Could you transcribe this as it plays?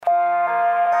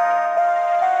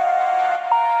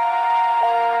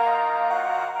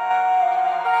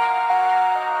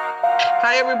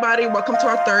Hi, everybody. Welcome to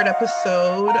our third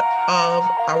episode of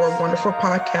our wonderful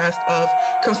podcast of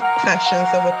Confessions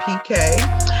of a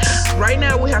PK. Right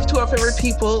now, we have two of our favorite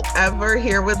people ever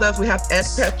here with us. We have Ed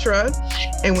Petra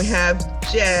and we have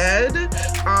Jed.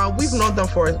 We've known them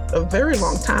for a very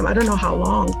long time. I don't know how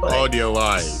long, but all their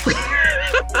lives.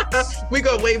 We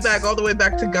go way back, all the way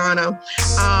back to Ghana.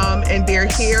 And they're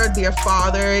here. Their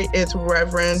father is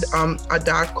Reverend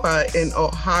Adakwa in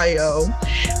Ohio.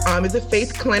 It's a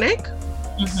faith clinic.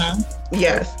 Mm-hmm.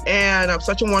 Yes, and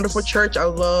such a wonderful church. I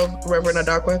love Reverend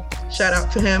Adakwa. Shout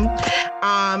out to him.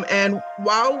 And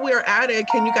while we're at it,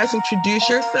 can you guys introduce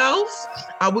yourselves?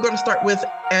 We're going to start with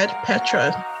Ed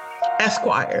Petra,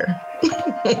 Esquire.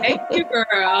 Thank you,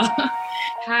 girl.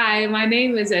 Hi, my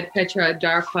name is Ed Petra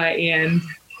Adakwa, and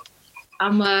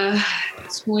I'm a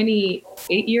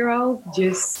 28-year-old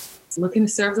just looking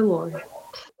to serve the Lord.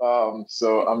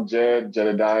 So I'm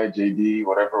Jedediah, JD,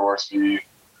 whatever works for you.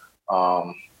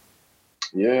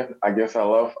 I guess I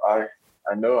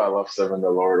know I love serving the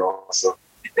Lord also.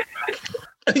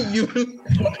 You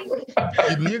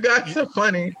guys are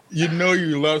funny. You know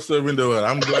you love serving the Lord.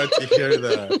 I'm glad to hear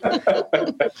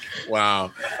that.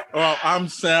 Wow. Well, I'm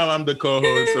Sam. I'm the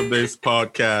co-host of this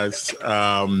podcast.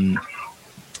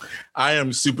 I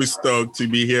am super stoked to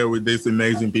be here with these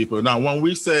amazing people. Now, when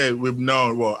we say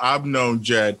I've known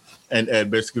Jed and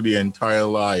Ed basically the entire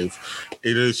life.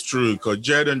 It is true, because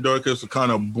Jed and Dorcas were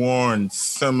kind of born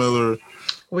similar.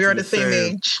 We are the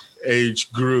same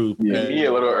age group. Yeah, me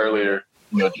a little earlier.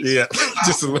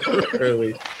 Just a little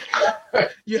early.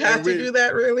 You had to do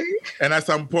that, really? And at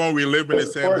some point, we lived in the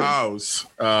same house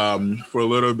for a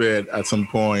little bit at some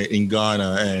point in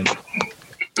Ghana. And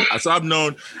so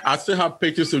I still have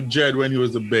pictures of Jed when he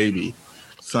was a baby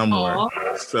somewhere.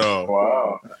 Aww. So,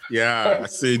 wow. Yeah, I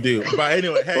still do. But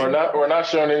anyway, hey. We're not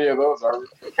showing any of those, are we?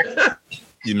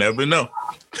 You never know.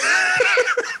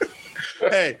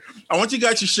 Hey, I want you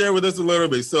guys to share with us a little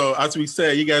bit. So, as we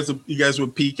said, you guys were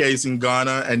PKs in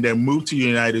Ghana and then moved to the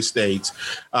United States.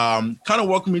 Kind of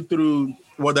walk me through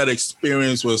what that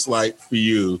experience was like for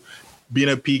you, being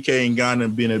a PK in Ghana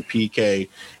and being a PK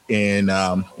in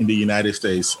the United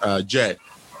States. Jed,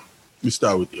 we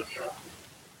start with you.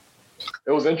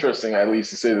 It was interesting, at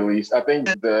least to say the least. I think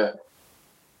it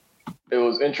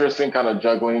was interesting kind of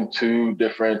juggling two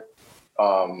different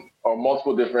or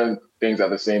multiple different things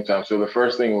at the same time. So the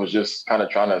first thing was just kind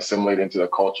of trying to assimilate into the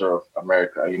culture of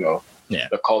America,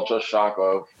 the culture shock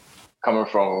of coming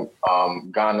from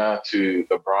Ghana to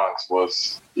the Bronx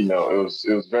was, it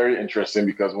was very interesting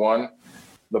because one,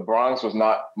 the Bronx was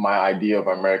not my idea of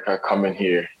America coming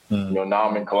here. Now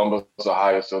I'm in Columbus,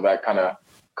 Ohio, so that kind of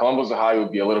Columbus, Ohio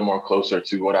would be a little more closer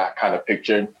to what I kind of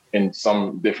pictured in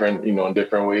some different, in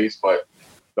different ways. But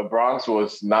the Bronx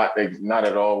was not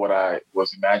at all what I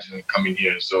was imagining coming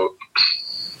here. So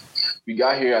we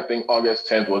got here, I think August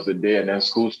 10th was the day, and then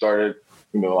school started,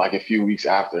 like a few weeks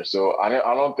after. So I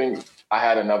don't think I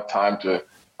had enough time to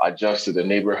adjust to the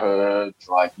neighborhood,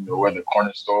 where the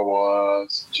corner store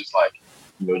was, just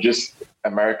just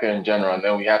America in general. And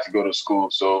then we had to go to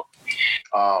school. So,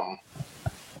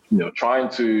 trying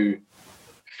to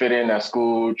fit in at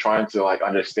school, trying to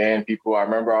understand people. I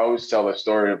remember I always tell the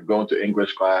story of going to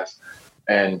English class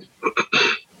and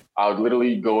I would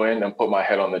literally go in and put my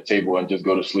head on the table and just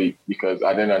go to sleep because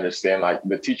I didn't understand.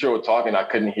 The teacher was talking, I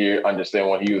couldn't understand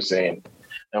what he was saying.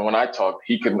 And when I talked,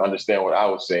 he couldn't understand what I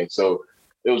was saying. So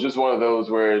it was just one of those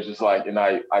where it's just and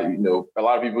I a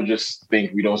lot of people just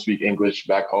think we don't speak English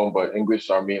back home, but English is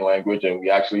our main language and we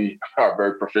actually are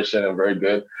very proficient and very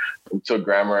good. We took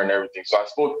grammar and everything. So I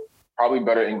spoke probably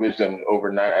better English than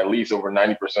at least over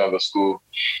 90% of the school,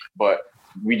 but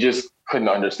we just couldn't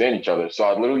understand each other. So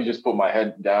I literally just put my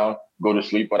head down, go to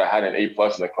sleep, but I had an A+ in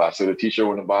the class, so the teacher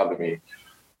wouldn't bother me.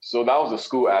 So that was the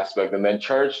school aspect. And then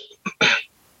church,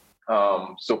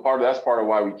 so that's part of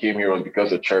why we came here was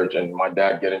because of church and my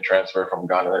dad getting transferred from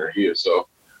Ghana to here. So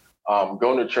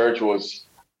going to church was,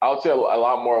 I would say, a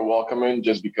lot more welcoming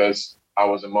just because I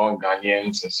was among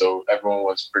Ghanaians. And so everyone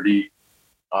was pretty,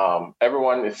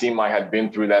 everyone, it seemed like, had been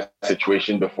through that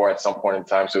situation before at some point in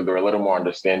time. So they were a little more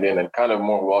understanding and kind of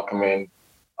more welcoming.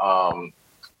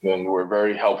 And were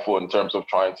very helpful in terms of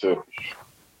trying to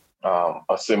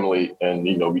assimilate and,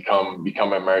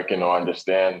 become American or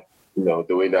understand the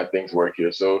way that things work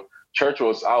here. So church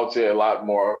was, I would say, a lot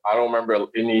more. I don't remember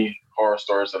any horror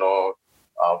stories at all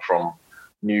from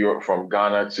New York, from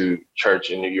Ghana to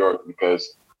church in New York,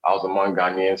 because I was among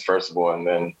Ghanaians, first of all. And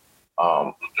then,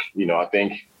 I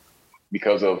think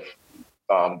because of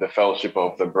the fellowship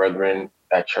of the brethren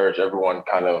at church, everyone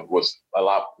kind of was a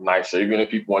lot nicer. Even if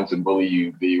people wanted to bully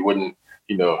you, they wouldn't,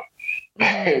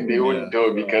 They wouldn't do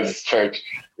it because it's church.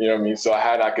 You know what I mean? So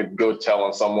I could go tell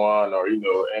on someone, or,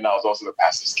 and I was also the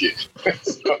pastor's kid.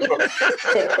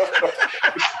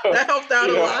 That helped out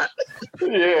a lot.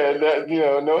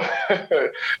 Yeah, no.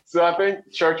 So I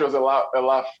think church was a lot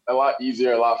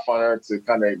easier, a lot funner to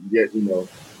kind of get,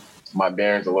 my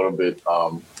bearings a little bit.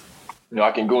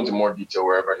 I can go into more detail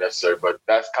wherever necessary, but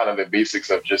that's kind of the basics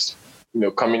of just,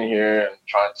 coming here and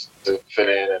trying to fit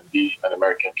in and be an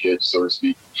American kid, so to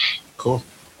speak. Cool.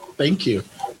 Thank you.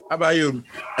 How about you,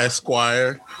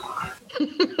 Esquire?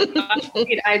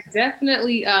 I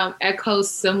definitely echo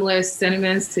similar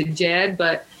sentiments to Jed,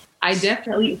 but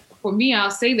for me, I'll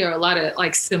say there are a lot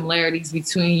of similarities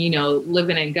between,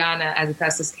 living in Ghana as a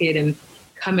pastor's kid and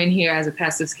coming here as a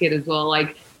pastor's kid as well.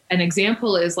 An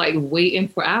example is waiting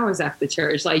for hours after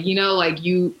church.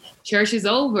 Church is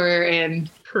over and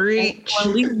preach.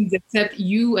 No one leaves except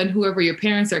you and whoever your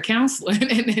parents are counseling,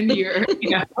 and then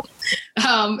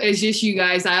it's just you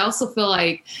guys. I also feel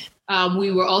like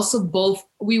we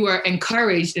were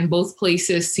encouraged in both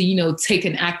places to, take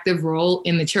an active role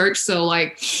in the church. So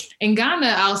in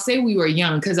Ghana, I'll say we were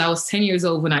young because I was 10 years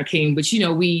old when I came, but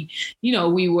we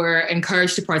were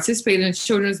encouraged to participate in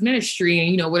children's ministry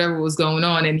and, whatever was going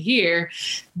on. And here,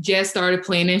 Jess started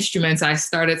playing instruments. I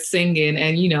started singing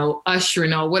and,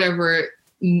 ushering or whatever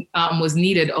was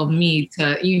needed of me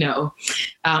to,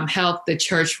 help the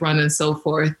church run and so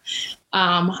forth.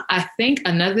 I think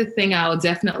another thing I'll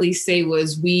definitely say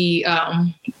was we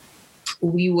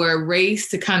were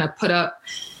raised to kind of put up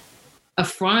a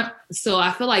front. So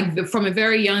I feel like from a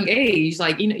very young age,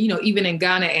 even in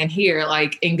Ghana and here,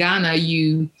 in Ghana,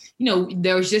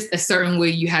 there was just a certain way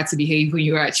you had to behave when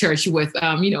you were at church with,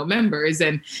 members.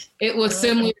 And it was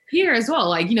similar here as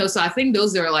well. So I think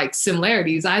those are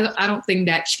similarities. I don't think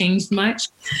that changed much.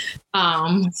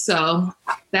 So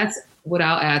that's what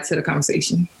I'll add to the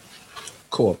conversation.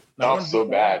 Cool. Not so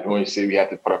bad when you say we have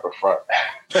to put up a front.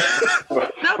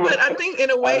 No, but I think in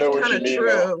a way it's kind of true.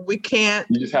 Though. We can't.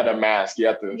 You just had a mask. You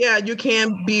have to. Yeah, you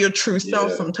can't be your true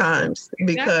self sometimes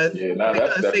because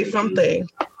say something.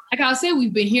 I'll say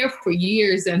we've been here for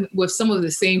years and with some of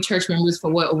the same church members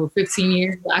for over 15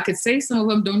 years. I could say some of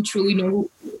them don't truly know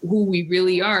who we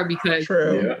really are because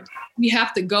we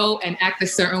have to go and act a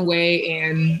certain way,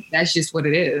 and that's just what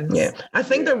it is. Yeah. I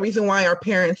think the reason why our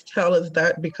parents tell us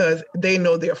that because they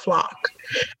know their flock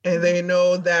and they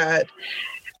know that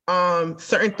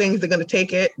certain things, they're going to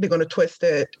take it, they're going to twist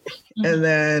it, and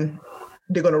then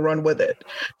they're going to run with it.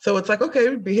 So it's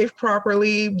okay, behave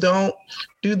properly. Don't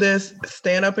do this,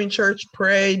 stand up in church,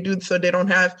 pray,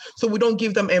 so we don't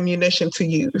give them ammunition to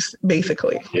use,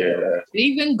 basically. Yeah. It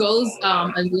even goes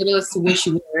a little as to what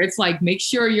you wear. It's make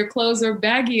sure your clothes are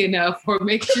baggy enough or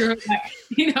make sure that,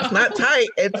 It's not tight.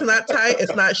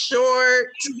 It's not short.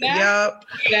 Yep.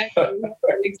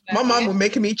 Exactly. My mom would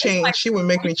make me change. She would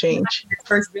make me change.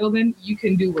 First building, you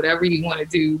can do whatever you want to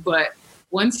do, but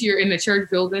once you're in the church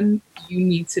building, you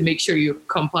need to make sure you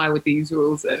comply with these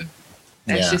rules, and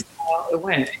that's just how it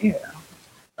went. Yeah.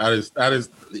 That is,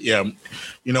 yeah.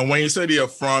 When you said the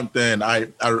upfront, then I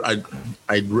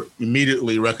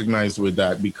immediately recognized with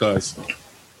that because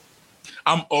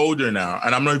I'm older now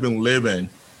and I'm not even living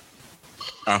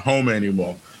at home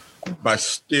anymore, but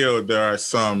still there are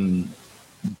some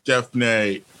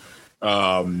definite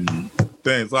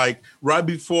things. Right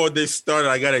before this started,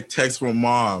 I got a text from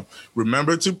Mom.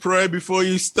 Remember to pray before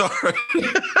you start.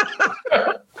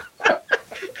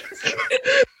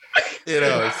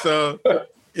 So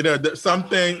some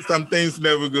things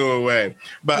never go away.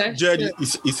 But Jed,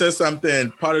 you said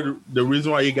something. Part of the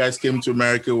reason why you guys came to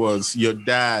America was your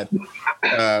dad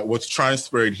was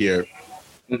transferred here.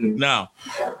 Mm-hmm. Now,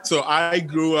 so I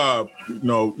grew up.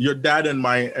 Your dad and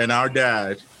our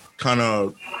dad kind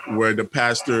of were the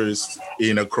pastors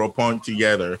in a Cropont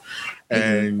together.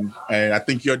 And I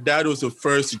think your dad was the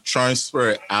first to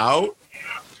transfer out.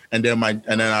 And then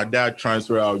our dad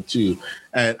transferred out too.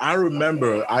 And I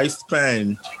remember I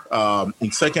spent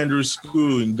in secondary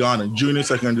school in Ghana, junior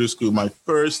secondary school, my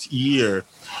first year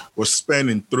was spent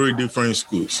in 3 different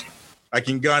schools.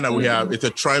 In Ghana, we have, it's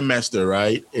a trimester,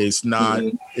 right? It's a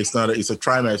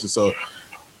trimester. So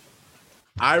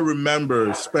I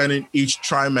remember spending each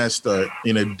trimester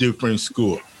in a different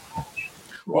school.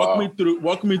 Wow.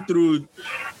 Walk me through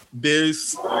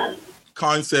this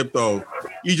concept of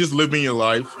you just living your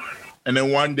life, and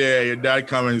then one day your dad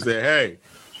comes and say, "Hey,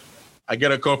 I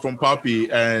get a call from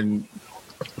Papi, and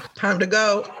time to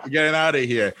go. Getting out of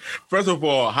here." First of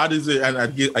all, how does it? And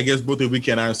I guess both of you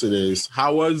can answer this.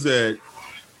 How was it,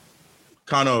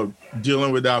 kind of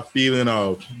dealing with that feeling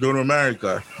of going to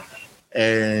America?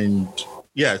 And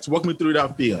so walk me through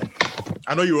that feeling.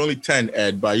 I know you were only 10,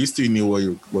 Ed, but you still knew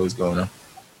what was going on.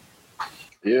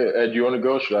 Yeah, Ed, you want to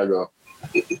go? Should I go?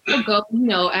 I'll go. You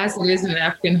know, as it is in an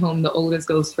African home, the oldest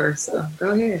goes first. So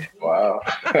go ahead. Wow.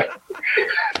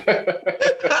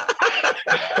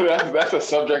 That's a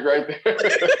subject right there.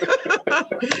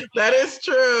 That is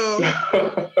true.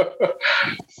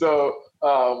 So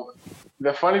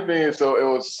the funny thing is, so it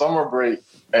was summer break,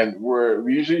 and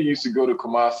we usually used to go to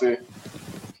Kumasi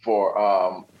for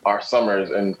our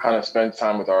summers and kind of spend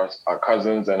time with our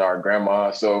cousins and our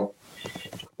grandma. So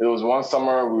it was one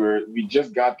summer we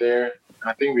just got there.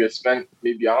 I think we had spent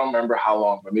maybe, I don't remember how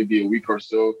long, but maybe a week or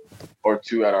so or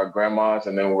two at our grandma's,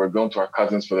 and then we were going to our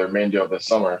cousins for the remainder of the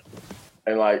summer.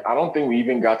 And like, I don't think we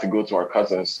even got to go to our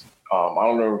cousins. I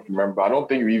don't know if you remember, but I don't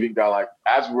think we even got, like,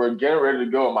 as we were getting ready to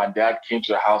go, my dad came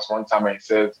to the house one time and he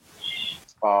says,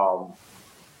 I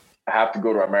have to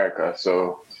go to America.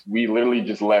 So we literally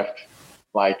just left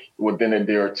like within a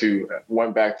day or two,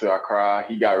 went back to Accra.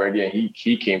 He got ready and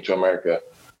he came to America.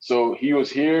 So he was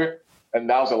here, and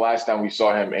that was the last time we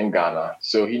saw him in Ghana.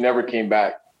 So he never came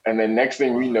back. And then next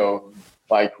thing we know,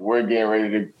 like, we're getting ready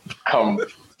to come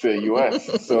to the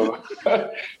US. So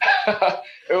it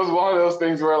was one of those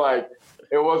things where, like,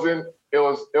 it was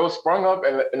sprung up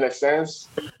in a sense,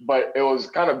 but it was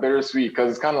kind of bittersweet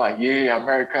because it's kind of like, yeah,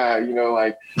 America, you know,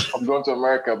 like, I'm going to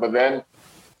America. But then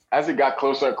as it got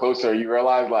closer and closer, you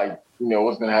realize, like, you know,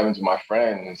 what's going to happen to my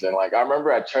friends. And like, I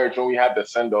remember at church when we had the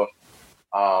send off,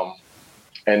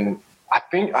 and I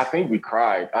think we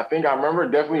cried. I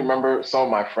definitely remember some of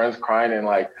my friends crying, and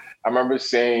like, I remember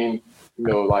saying, you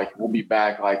know, like, we'll be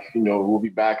back, like, you know, we'll be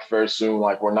back very soon.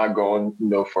 Like, we're not going, you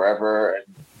know, forever. And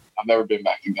I've never been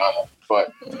back to Ghana,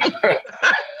 but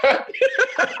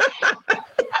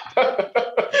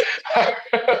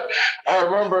I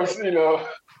remember, you know,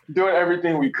 doing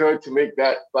everything we could to make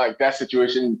that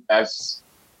situation as,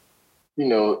 you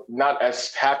know, not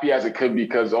as happy as it could be,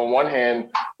 because on one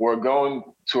hand, we're going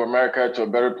to America, to a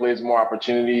better place, more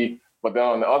opportunity. But then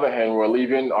on the other hand, we're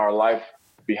leaving our life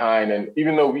behind. And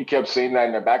even though we kept saying that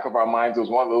in the back of our minds, it was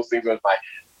one of those things where it's like,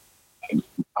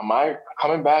 am I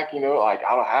coming back? You know, like,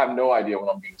 I have no idea when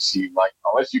I'm going to see you. Like,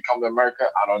 unless you come to America,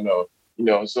 I don't know. You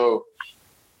know, so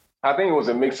I think it was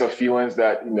a mix of feelings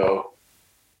that, you know,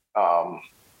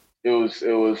 it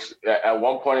was at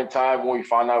one point in time when we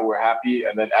found out we're happy,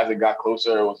 and then as it got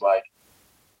closer, it was like,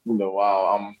 you know,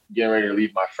 wow, I'm getting ready to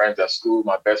leave my friends at school,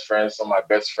 my best friends, some of my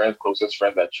best friends, closest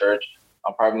friends at church.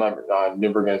 I'm probably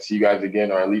never going to see you guys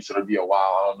again, or at least it'll be a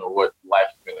while. I don't know what life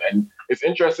is. And it's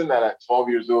interesting that at 12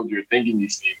 years old, you're thinking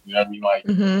these things. You know what I mean? Like,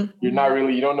 You're not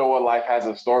really, you don't know what life has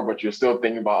in store, but you're still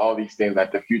thinking about all these things,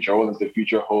 like the future. What does the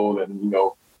future hold? And, you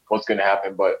know, what's going to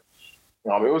happen? But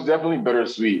it was definitely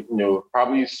bittersweet, you know,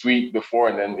 probably sweet before,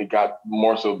 and then it got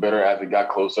more so bitter as it got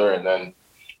closer. And then,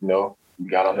 you know, we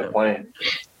got on the plane.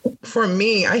 For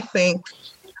me, I think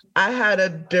I had a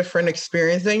different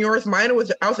experience than yours. I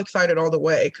was excited all the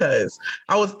way because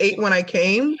I was 8 when I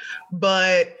came,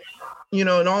 but, you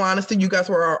know, in all honesty, you guys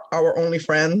were our only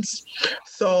friends.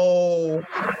 So,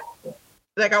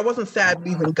 like, I wasn't sad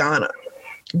leaving Ghana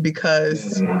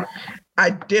because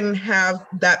I didn't have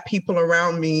that people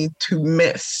around me to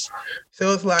miss. So it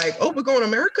was like, oh, we're going to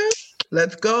America?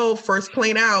 Let's go. First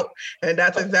plane out. And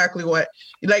that's exactly what,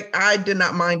 like, I did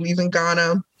not mind leaving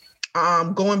Ghana.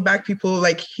 Going back, people are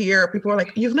like,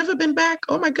 you've never been back?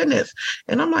 Oh my goodness.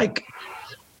 And I'm like,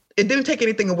 it didn't take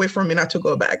anything away from me not to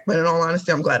go back. But in all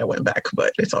honesty, I'm glad I went back,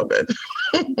 but it's all good.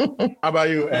 How about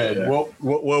you, Ed? What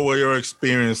were your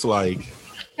experience like?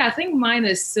 I think mine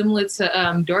is similar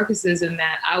to Dorcas's in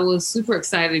that I was super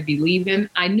excited to be leaving.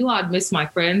 I knew I'd miss my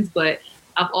friends, but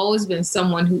I've always been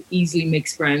someone who easily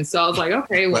makes friends. So I was like,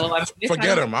 okay, well,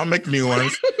 forget them. I'll make new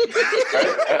ones.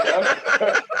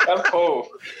 That's cool.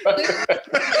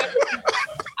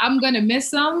 I'm going to miss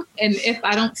them. And if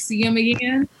I don't see them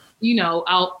again, you know,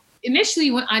 initially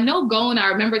when I know going, I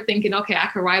remember thinking, okay, I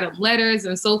could write them letters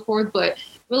and so forth. But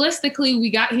realistically,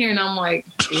 we got here and I'm like,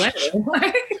 letters?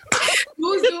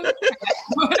 Who's doing that?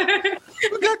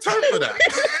 We got time for that.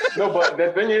 No, but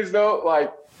the thing is, though,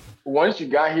 like, once you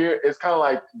got here, it's kind of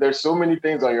like there's so many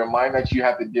things on your mind that you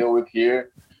have to deal with here.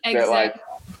 Exactly. That, like,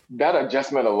 that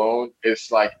adjustment alone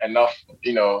is like enough,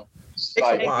 you know,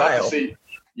 like, not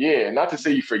to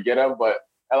say you forget them, but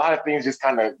a lot of things just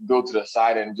kind of go to the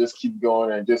side and just keep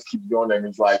going. And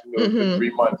it's like, you know, it's been 3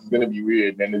 months, it's going to be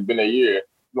weird. And it's been a year,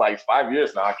 like 5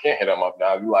 years now, I can't hit them up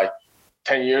now. It's like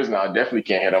 10 years now, I definitely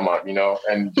can't hit them up, you know,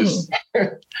 and just.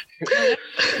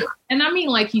 And I mean,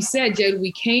 like you said, Jed,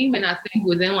 we came and I think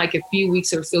within like a few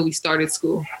weeks or so, we started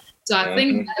school. So I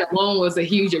think that alone was a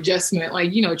huge adjustment,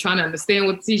 like, you know, trying to understand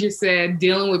what the teacher said,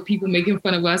 dealing with people making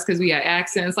fun of us because we had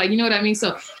accents, like, you know what I mean?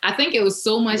 So I think it was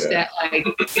so much that like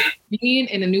being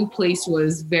in a new place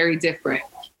was very different.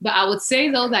 But I would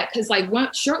say though that because like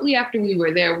shortly after we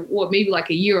were there, or maybe like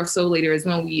a year or so later is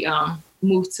when we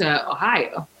moved to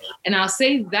Ohio. And I'll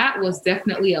say that was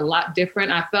definitely a lot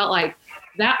different. I felt like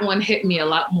that one hit me a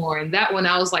lot more. And that one,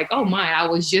 I was like, oh my, I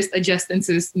was just adjusting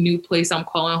to this new place I'm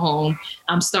calling home.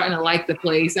 I'm starting to like the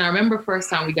place. And I remember first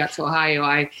time we got to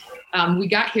Ohio, we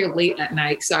got here late at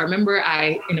night. So I remember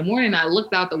in the morning, I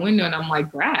looked out the window and I'm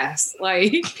like, grass,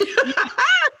 like,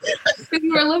 we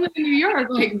were living in New York,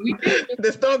 like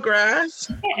there's no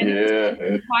grass.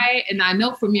 Quiet. And I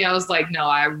know for me, I was like, no,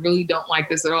 I really don't like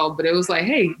this at all. But it was like,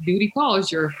 hey, duty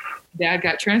calls, your dad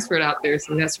got transferred out there,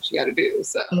 so that's what you got to do.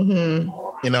 So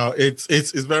you know,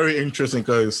 it's very interesting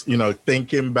because, you know,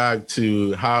 thinking back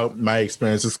to how my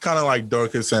experience is kind of like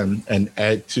Dorcas and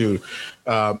Ed too.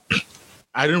 We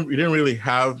didn't really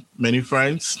have many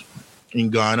friends in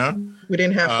Ghana. We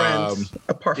didn't have friends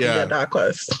apart from the dark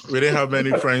class. We didn't have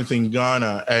many friends in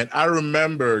Ghana, and I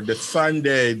remember the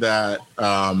Sunday that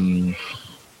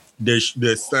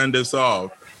they sent us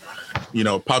off. You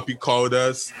know, Papi called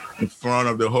us in front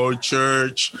of the whole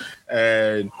church,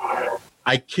 and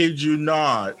I kid you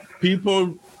not,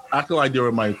 people acted like they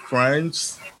were my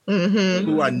friends,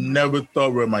 who I never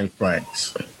thought were my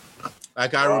friends.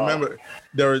 Like I remember,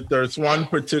 there's one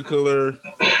particular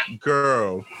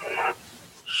girl.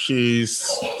 She's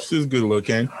good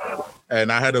looking,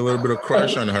 and I had a little bit of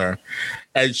crush on her,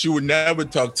 and she would never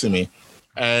talk to me.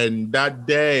 And that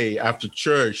day after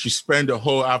church, she spent the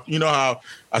whole, you know how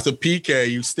as a PK,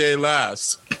 you stay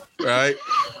last, right?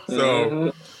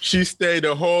 So she stayed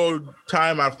the whole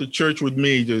time after church with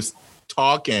me, just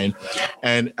talking.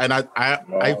 And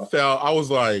I felt, I was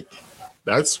like,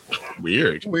 that's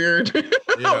weird. Weird.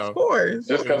 You know? Of course.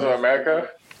 Just because of America?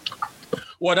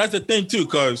 Well, that's the thing too,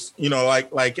 because, you know,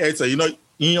 like Ed said, you know,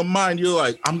 in your mind, you're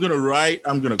like, I'm going to write,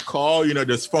 I'm going to call, you know,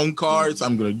 there's phone cards,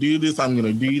 I'm going to do this, I'm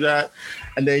going to do that.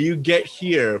 And then you get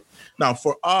here. Now,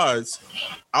 for us,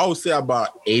 I would say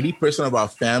about 80% of our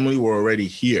family were already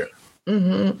here.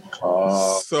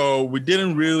 So we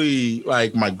didn't really,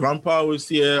 like, my grandpa was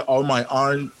here, all my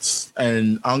aunts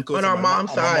and uncles on our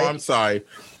mom's side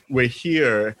were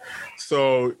here.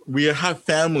 So we have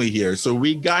family here. So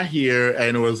we got here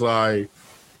and it was like,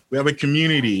 we have a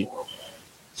community.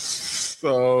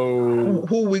 So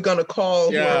who are we gonna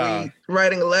call? Who are we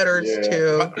writing letters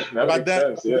to?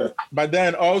 But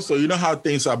then also, you know how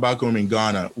things are back home in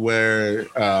Ghana, where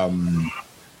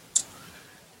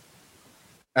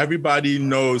everybody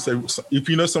knows if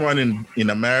you know someone in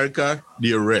America,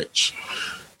 they're rich.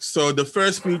 So the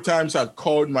first few times I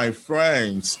called my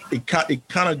friends, it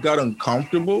kind of got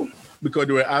uncomfortable because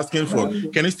they were asking for,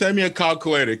 can you send me a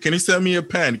calculator? Can you send me a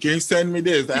pen? Can you send me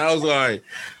this? And I was like,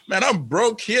 man, I'm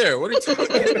broke here. What are you talking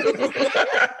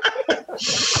about?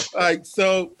 Like,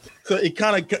 so it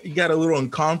kind of got a little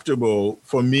uncomfortable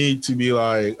for me to be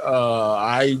like,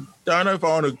 I don't know if I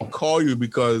want to call you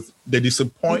because the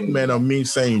disappointment of me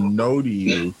saying no to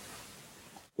you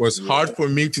was hard for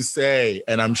me to say,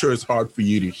 and I'm sure it's hard for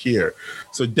you to hear.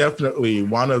 So definitely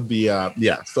one of the,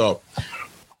 so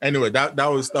anyway, that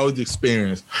was the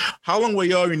experience. How long were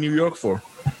y'all in New York for?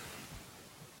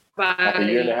 Like a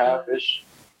year and a half-ish.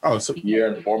 Oh, so a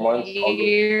year and 4 months.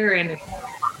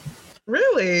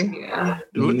 Really? Yeah.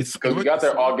 Because we got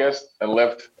there August and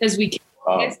left. As we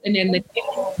and then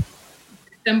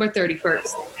December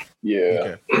 31st.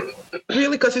 Yeah. Okay.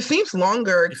 Really? Because it seems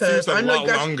longer. Because I know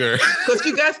longer. Because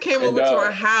you guys came over to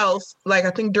our house, like I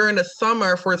think during the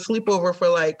summer for a sleepover for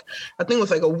like, I think it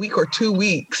was like a week or 2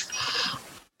 weeks.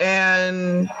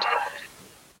 And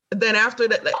then after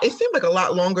that, it seemed like a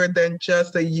lot longer than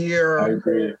just a year. I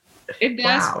agree. It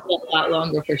does feel a lot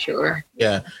longer for sure.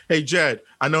 Yeah. Hey, Jed,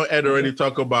 I know Ed already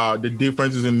talked about the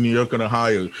differences in New York and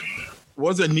Ohio.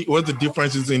 What's the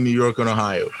differences in New York and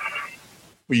Ohio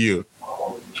for you?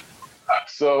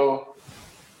 So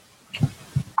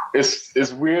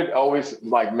it's weird always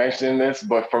like mentioning this,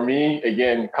 but for me,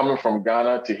 again, coming from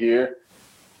Ghana to here,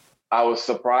 I was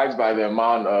surprised by the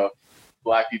amount of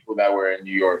Black people that were in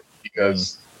New York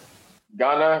because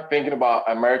Ghana, thinking about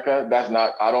America,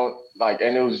 I don't like,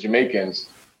 and it was Jamaicans.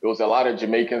 It was a lot of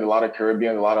Jamaicans, a lot of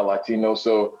Caribbeans, a lot of Latinos.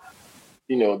 So,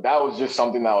 you know, that was just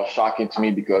something that was shocking to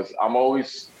me because I'm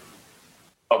always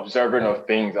observant of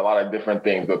things, a lot of different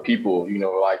things, but people, you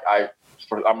know, like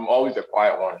I'm always a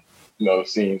quiet one, you know,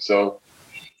 seeing. So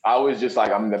I was just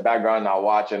like, I'm in the background and I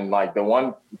watch. And like the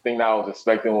one thing that I was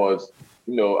expecting was,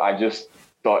 you know, I just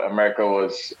thought America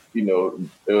was, you know,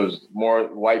 it was more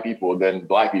white people than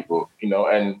black people, you know,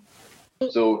 and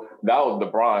so that was the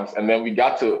Bronx. And then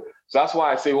so that's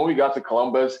why I say when we got to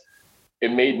Columbus,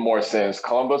 it made more sense.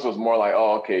 Columbus was more like,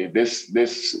 oh, okay,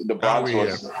 the Bronx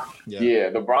was,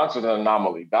 the Bronx was an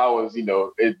anomaly. That was, you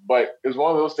know, but it was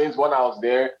one of those things when I was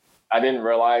there, I didn't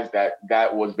realize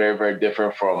that was very, very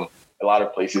different from a lot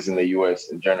of places in the U.S.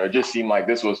 in general. It just seemed like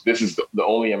this is the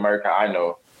only America I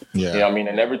know. Yeah. You know what I mean?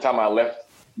 And every time I left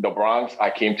the Bronx, I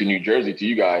came to New Jersey to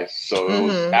you guys. So it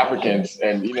was Africans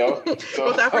and, you know. So, it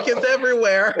was Africans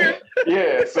everywhere.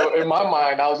 Yeah. So in my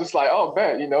mind, I was just like, oh,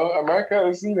 man, you know, America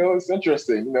is, you know, it's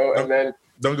interesting, you know, and then.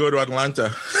 Don't go to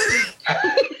Atlanta.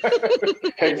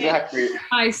 Exactly.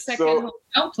 My second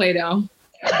hometown Play-Doh.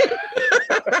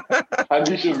 I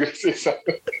knew she was going to say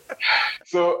something.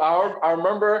 So I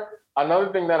remember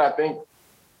another thing that I think,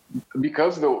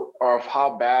 because of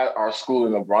how bad our school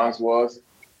in the Bronx was,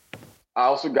 I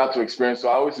also got to experience.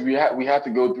 So we had to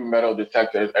go through metal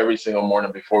detectors every single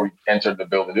morning before we entered the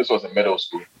building. This was a middle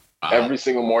school. Wow. Every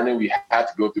single morning we had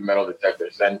to go through metal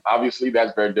detectors, and obviously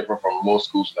that's very different from most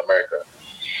schools in America.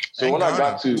 So when I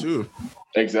got to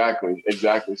exactly.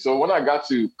 So when I got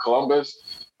to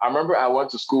Columbus, I remember I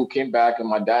went to school, came back, and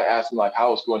my dad asked me like how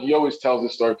it was going. He always tells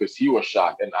this story because he was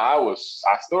shocked, and I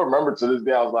still remember to this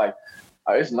day. I was like,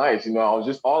 it's nice, you know.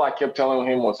 All I kept telling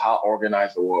him was how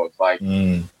organized it was. Like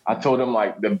I told him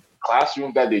like the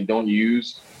classroom that they don't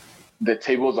use, the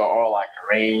tables are all like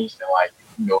arranged and like,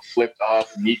 you know, flipped up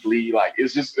neatly. Like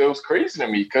it was crazy to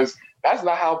me because that's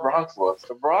not how Bronx was.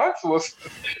 The Bronx was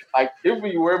like, if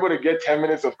we were able to get 10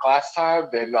 minutes of class time,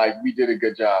 then like we did a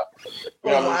good job.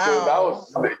 You know what I mean? So that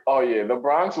was, the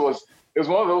Bronx it was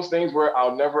one of those things where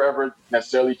I'll never ever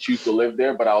necessarily choose to live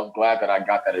there, but I was glad that I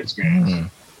got that experience.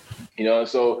 You know,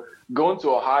 so going to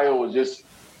Ohio was just,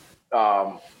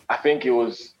 I think it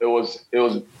was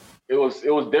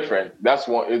different. That's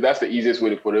the easiest way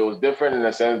to put it. It was different in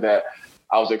the sense that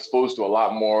I was exposed to a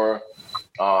lot more.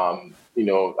 You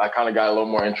know, I kind of got a little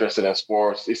more interested in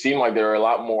sports. It seemed like there were a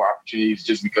lot more opportunities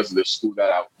just because of the school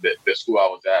the school I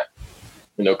was at,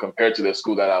 you know, compared to the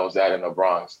school that I was at in the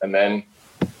Bronx. And then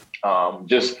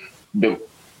just the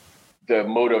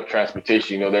mode of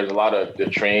transportation, you know, there's a lot of the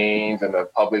trains and the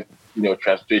public, you know,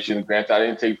 transportation. Granted, I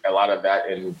didn't take a lot of that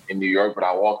in New York, but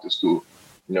I walked to school,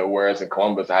 you know, whereas in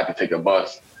Columbus, I had to take a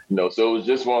bus, you know, so it was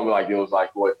just it was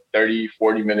like 30,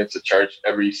 40 minutes of church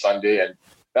every Sunday. And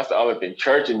that's the other thing.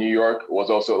 Church in New York was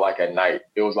also like at night.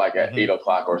 It was like at 8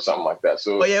 o'clock or something like that.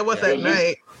 So it was at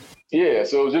night. Yeah,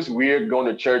 so it was just weird going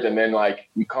to church and then like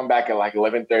we come back at like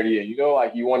 11:30 and you know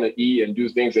like you want to eat and do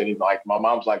things and like my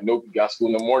mom's like, nope, you got school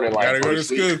in the morning. Like gotta go to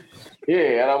school.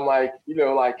 Yeah, and I'm like, you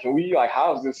know, like can we like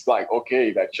how is this like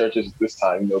okay that church is this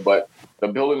time, you know? But the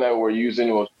building that we're using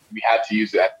we had to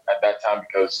use it at that time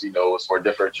because you know it was for a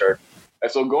different church. And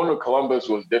so going to Columbus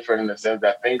was different in the sense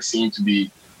that things seemed to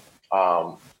be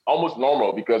almost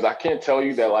normal because I can't tell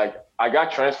you that like I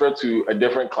got transferred to a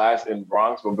different class in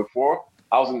Bronx, but before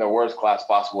I was in the worst class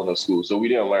possible in the school, so we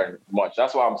didn't learn much.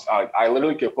 That's why I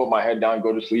literally could put my head down,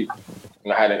 go to sleep,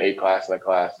 and I had an A class in the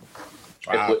class,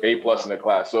 wow. A+ in the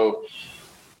class. So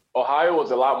Ohio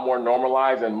was a lot more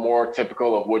normalized and more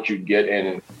typical of what you get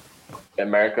in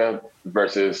America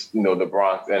versus, you know, the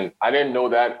Bronx. And I didn't know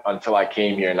that until I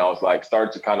came here, and I was like,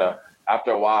 started to kind of.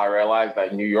 After a while, I realized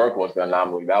that New York was the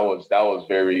anomaly. That was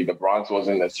the Bronx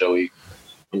wasn't necessarily,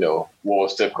 you know, what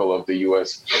was typical of the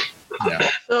U.S. Yeah.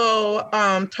 So,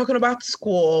 talking about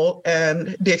school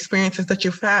and the experiences that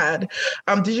you've had,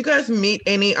 did you guys meet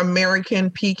any American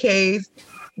PKs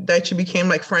that you became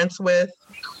like friends with?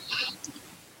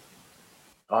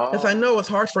 Because I know it's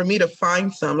hard for me to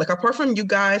find some. Like apart from you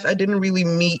guys, I didn't really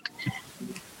meet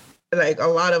like a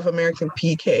lot of American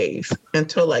PKs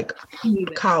until like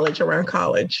around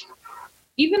college.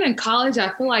 Even in college,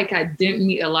 I feel like I didn't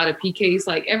meet a lot of PKs.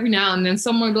 Like every now and then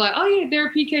someone would be like, oh yeah, they're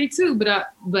a PK too. But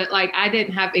like I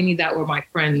didn't have any that were my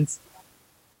friends.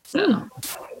 So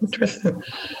interesting.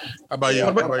 How about you, Jay?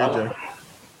 I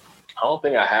don't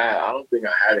think I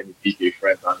had any PK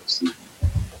friends, honestly.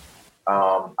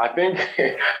 I think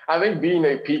being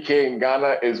a PK in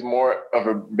Ghana is more of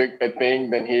a thing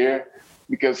than here.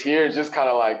 Because here it's just kind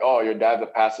of like, oh, your dad's a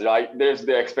pastor. Like,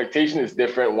 the expectation is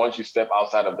different once you step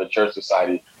outside of the church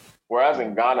society. Whereas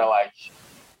in Ghana, like,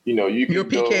 you know, you're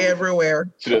PK everywhere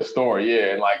to the store,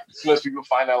 yeah. And like, as soon as people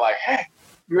find out, like, hey,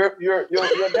 your dad,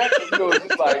 you know, it's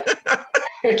just like,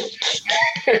 it's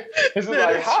just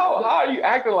like, how are you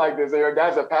acting like this? And your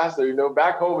dad's a pastor, you know.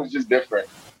 Back home is just different,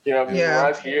 you know. Yeah.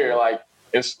 Whereas here, like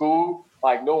in school,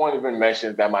 like no one even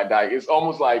mentions that my dad. It's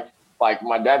almost like, like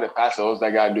my dad, the pastor, what's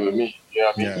that got to do with me? You know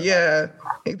what I mean? Yeah,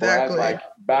 exactly. Whereas, like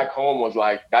back home was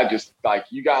like that. Just like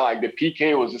you got like the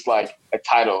PK was just like a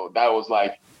title that was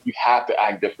like you have to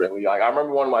act differently. Like I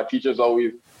remember one of my teachers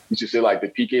always used to say like the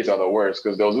PKs are the worst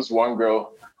because there was this one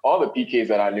girl. All the PKs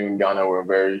that I knew in Ghana were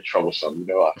very troublesome. You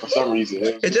know, for some reason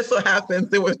it just so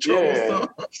happens it was troublesome.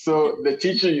 Yeah. So the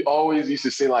teacher always used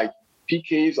to say like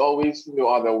PKs always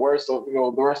are the worst of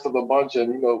the rest of the bunch,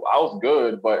 and I was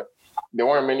good, but there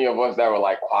weren't many of us that were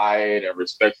like quiet and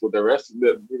respectful. The rest of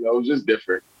it was just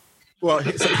different. Well,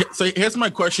 so here's my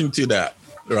question to that,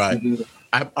 right? Mm-hmm.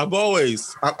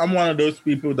 I'm one of those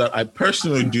people that I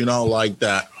personally do not like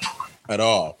that at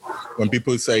all when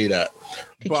people say that.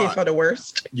 PKs are the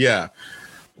worst. Yeah.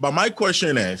 But my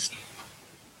question is,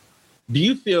 do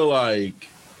you feel like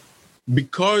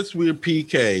because we're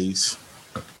PKs,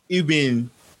 even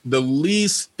the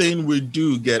least thing we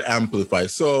do get amplified?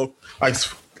 So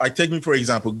I take me, for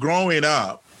example, growing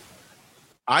up,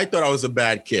 I thought I was a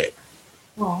bad kid.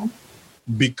 Aww.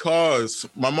 Because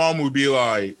my mom would be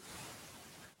like,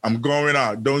 I'm going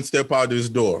out, don't step out this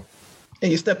door.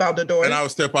 And you step out the door? And I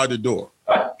would step out the door.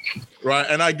 Right?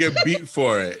 And I get beat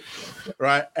for it.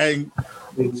 Right? And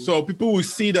so people would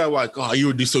see that like, oh, you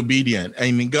were disobedient.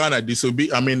 And in Ghana,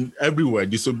 everywhere,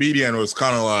 disobedient was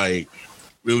kind of like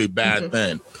really bad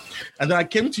thing. And then I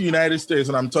came to the United States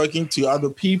and I'm talking to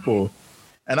other people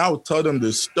and I would tell them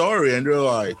this story and they're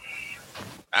like,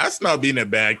 that's not being a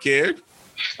bad kid.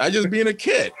 I just being a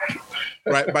kid.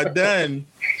 Right? But then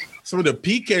some of the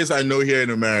PKs I know here in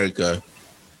America,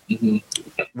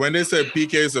 when they say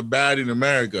PKs are bad in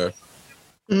America,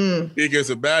 PKs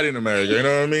are bad in America. You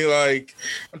know what I mean? Like,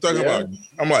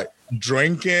 I'm like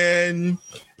drinking,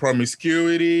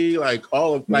 promiscuity, like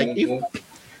all of, like,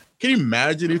 can you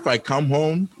imagine if I come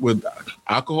home with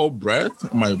alcohol breath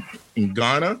in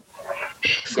Ghana?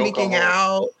 Sneaking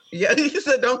out. Yeah, he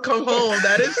said, don't come home.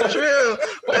 That is true.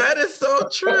 That is so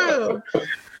true.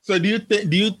 So do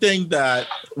you think that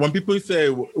when people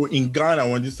say in Ghana,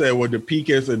 when you say, well, the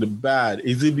PKs are the bad,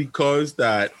 is it because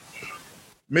that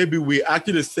maybe we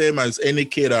acted the same as any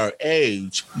kid our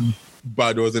age,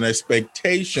 but there was an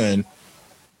expectation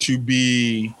to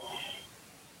be,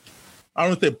 I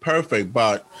don't say perfect,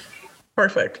 but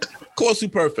perfect. Close to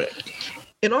perfect.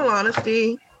 In all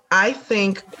honesty, I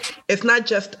think it's not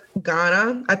just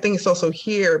Ghana. I think it's also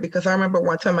here because I remember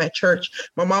one time at church,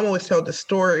 my mom always told the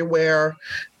story where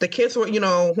the kids were, when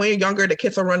you're younger, the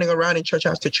kids are running around in church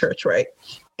after church, right?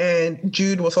 And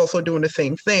Jude was also doing the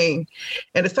same thing.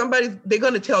 And if they're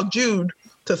going to tell Jude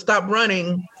to stop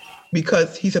running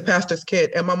because he's a pastor's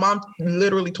kid. And my mom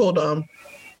literally told him,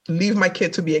 leave my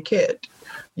kid to be a kid.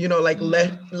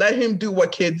 Let him do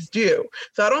what kids do.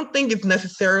 So I don't think it's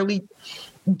necessarily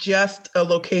just a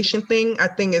location thing. I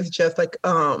think it's just like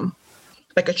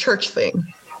a church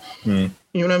thing. You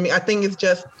know what I mean? I think it's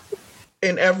just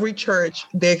in every church,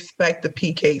 they expect the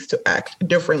PKs to act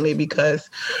differently because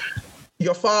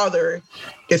your father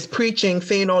is preaching,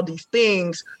 saying all these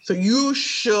things. So you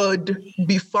should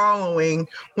be following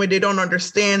when they don't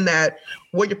understand that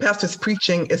what your pastor's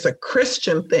preaching is a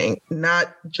Christian thing,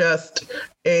 not just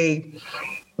a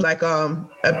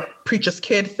preacher's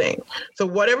kid thing. So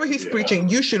whatever he's preaching,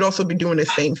 you should also be doing the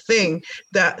same thing.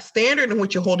 That standard in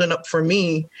which you're holding up for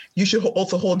me, you should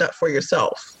also hold that for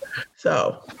yourself.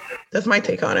 So that's my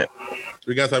take on it.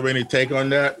 You guys have any take on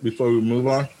that before we move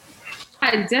on?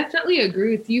 I definitely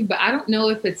agree with you, but I don't know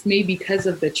if it's maybe because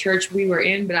of the church we were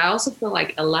in, but I also feel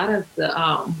like a lot of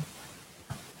the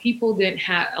people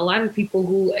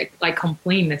who like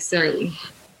complain necessarily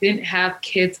didn't have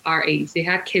kids our age. They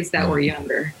had kids that were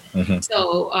younger.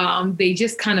 So they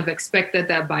just kind of expected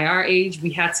that by our age, we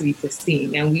had to be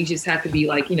pristine and we just had to be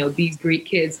like, these great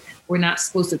kids. We're not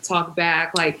supposed to talk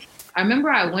back. Like, I remember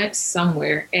I went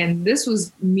somewhere and this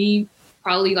was me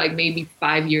probably like maybe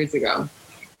 5 years ago.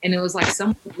 And it was like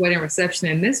some wedding reception.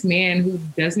 And this man who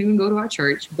doesn't even go to our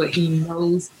church, but he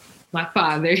knows my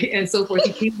father and so forth,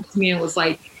 he came up to me and was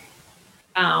like,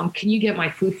 can you get my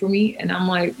food for me? And I'm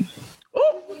like,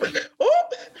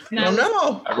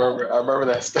 no. I remember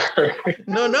that story.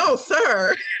 No,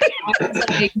 sir. I was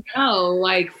like, no,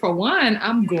 like for one,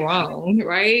 I'm grown,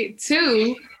 right?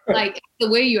 Two, like the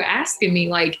way you're asking me,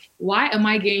 like, why am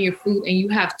I getting your food and you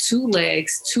have 2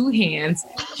 legs, 2 hands,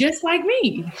 just like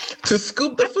me? To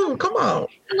scoop the food, come on.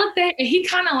 I looked at, and he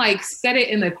kind of like said it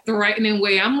in a threatening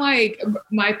way. I'm like,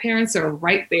 my parents are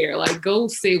right there. Like, go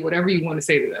say whatever you want to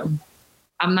say to them.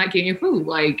 I'm not getting your food.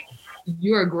 Like,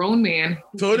 you're a grown man.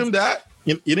 Told him that?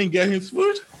 You didn't get his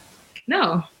food?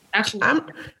 No,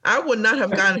 absolutely. I would not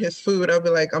have gotten his food. I'd be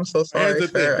like, I'm so sorry,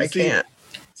 sir. I can't.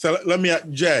 So let me,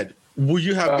 Jed, would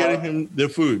you have given him the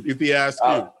food if he asked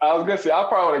you? I was gonna say I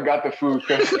probably would have got the food.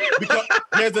 Because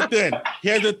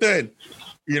here's the thing.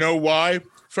 You know why?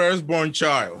 Firstborn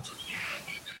child.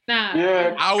 Nah.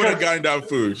 Yeah, I would have gotten that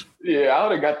food. Yeah, I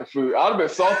would have got the food. I would have been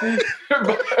salty.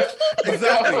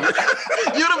 Exactly.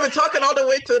 You'd have been talking all the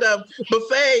way to the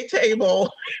buffet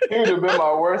table. He would have been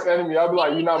my worst enemy. I'd be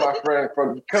like, "You're not my friend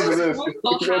because of this."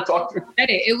 You can't talk to me.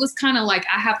 It was kind of like,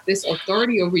 I have this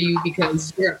authority over you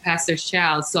because you're a pastor's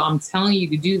child, so I'm telling you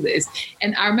to do this.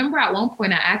 And I remember at one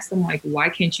point I asked him, like, why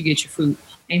can't you get your food?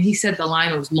 And he said the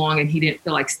line was long and he didn't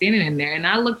feel like standing in there. And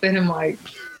I looked at him like,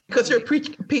 because your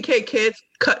PK kids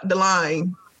cut the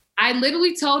line. I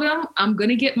literally told him, I'm going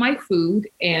to get my food,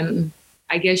 and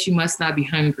I guess you must not be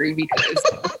hungry because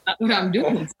that's not what I'm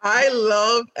doing. I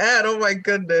love that. Oh, my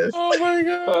goodness. Oh, my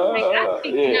God. I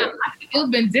think it would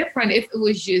have been different if it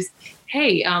was just,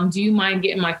 hey, do you mind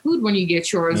getting my food when you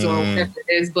get yours or whatever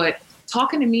it is? But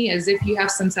talking to me as if you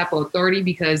have some type of authority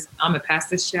because I'm a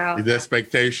pastor's child. The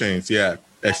expectations, yeah.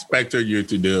 Expected you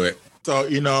to do it. So,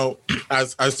 you know,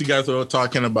 as you guys were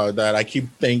talking about that, I keep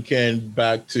thinking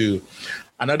back to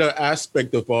another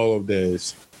aspect of all of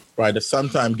this, right, that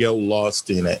sometimes get lost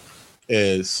in it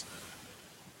is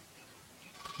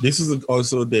this is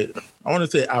also I want to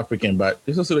say African, but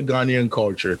this is also the Ghanaian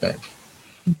culture thing,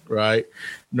 right?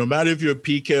 No matter if you're a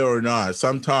PK or not,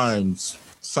 sometimes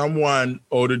someone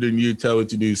older than you tell you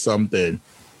to do something,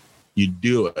 you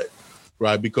do it.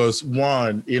 Right, because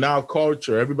one, in our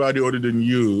culture, everybody older than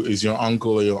you is your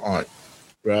uncle or your aunt,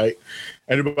 right?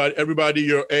 Everybody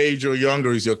your age or younger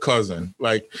is your cousin.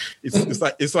 Like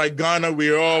it's like Ghana,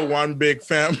 we're all one big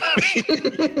family,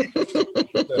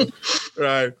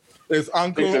 right? It's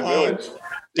uncle, aunt,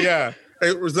 yeah,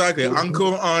 exactly.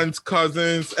 Uncle, aunts,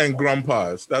 cousins, and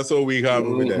grandpas. That's all we have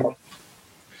over there.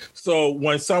 So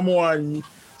when someone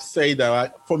say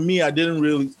that, for me, I didn't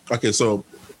really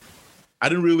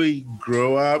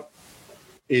grow up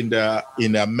in the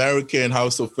American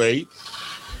house of faith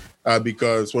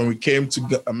because when we came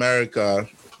to America,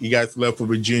 you guys left for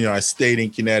Virginia. I stayed in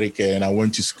Connecticut and I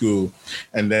went to school,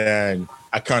 and then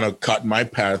I kind of cut my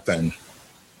path and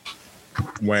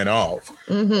went off.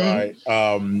 Right.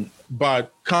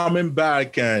 But coming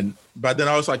back but then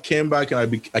I came back and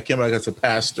I came back as a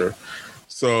pastor.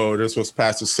 So this was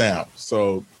Pastor Sam.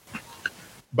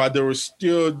 But there was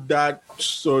still that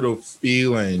sort of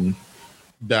feeling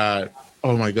that,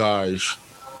 oh my gosh,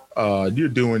 you're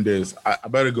doing this. I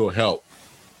better go help,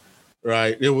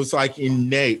 right? It was like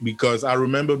innate because I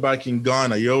remember back in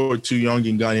Ghana, you were too young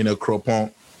in Ghana in a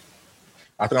Cropon.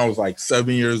 I think I was like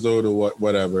 7 years old or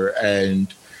whatever.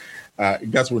 And you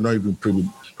guys were not even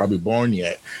probably born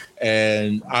yet.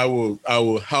 And I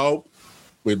will help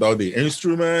with all the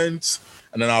instruments.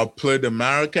 And then I'll play the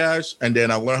maracas, and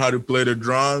then I learned how to play the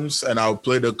drums, and I'll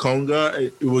play the conga.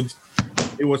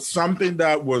 It was something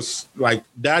that was like,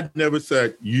 Dad never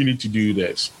said, you need to do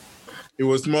this. It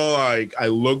was more like I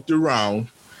looked around,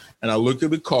 and I looked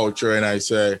at the culture, and I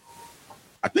said,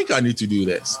 I think I need to do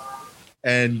this.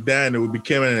 And then it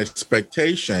became an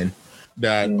expectation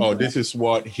that, oh, this is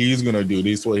what he's going to do.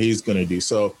 This is what he's going to do.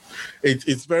 So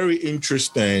it's very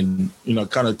interesting, you know,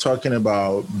 kind of talking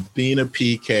about being a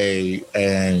PK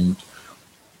and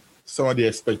some of the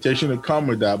expectation that come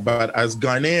with that. But as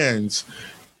Ghanaians,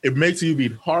 it makes it a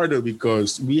bit harder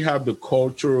because we have the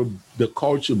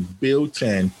culture built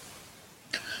in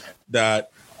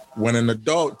that when an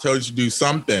adult tells you to do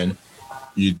something,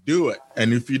 you do it.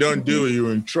 And if you don't do it,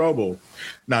 you're in trouble.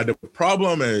 Now, the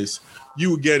problem is you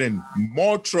will get in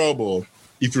more trouble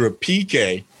if you're a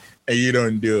PK and you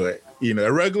don't do it. You know,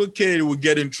 a regular kid will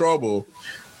get in trouble,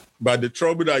 but the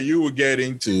trouble that you will get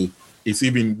into is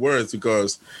even worse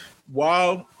because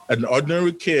while an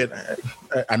ordinary kid,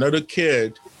 another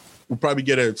kid will probably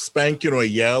get a spanking or a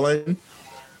yelling,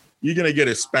 you're going to get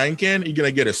a spanking, you're going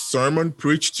to get a sermon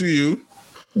preached to you,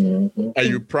 and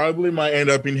you probably might end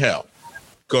up in hell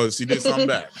because you did something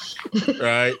bad,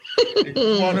 right?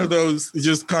 It's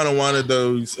just kind of one of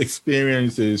those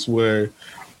experiences where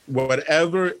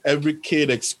whatever every kid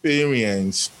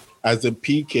experienced as a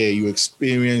PK, you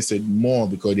experience it more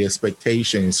because the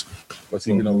expectations was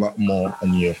even a lot more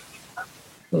on you.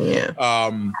 Yeah.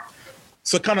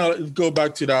 So kind of go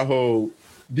back to that whole,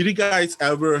 did you guys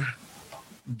ever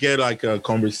get like a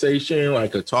conversation,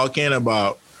 like a talking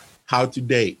about how to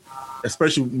date?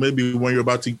 Especially maybe when you're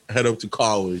about to head up to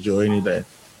college or anything.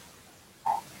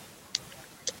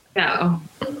 No.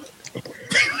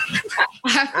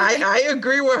 I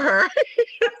agree with her.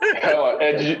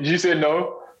 Did you say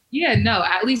no? Yeah, no.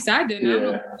 At least I didn't. I don't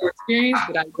know your experience,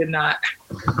 but I did not.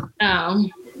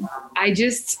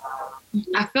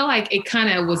 I feel like it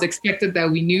kind of was expected that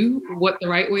we knew what the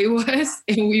right way was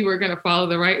and we were going to follow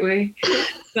the right way.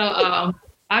 So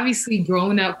obviously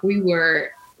growing up, we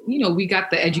were, we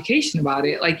got the education about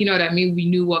it. Like, you know what I mean? We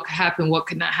knew what could happen, what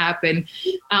could not happen.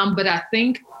 But I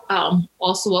think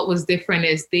also what was different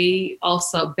is they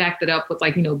also backed it up with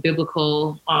like,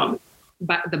 biblical,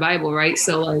 the Bible, right?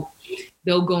 So like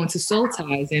they'll go into soul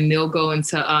ties and they'll go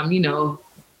into,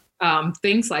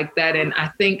 things like that. And I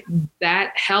think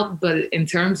that helped. But in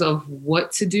terms of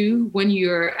what to do when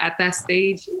you're at that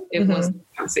stage, it wasn't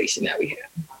a conversation that we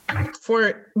had.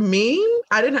 For me,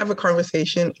 I didn't have a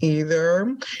conversation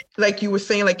either. Like you were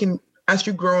saying, like as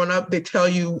you're growing up, they tell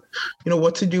you,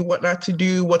 what to do, what not to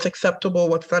do, what's acceptable,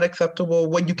 what's not acceptable,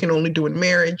 what you can only do in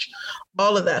marriage,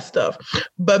 all of that stuff.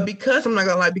 But because I'm not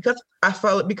gonna lie, because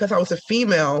I was a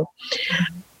female,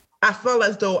 I felt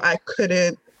as though I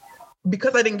couldn't,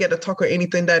 because I didn't get to talk or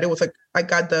anything, that it was like I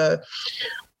got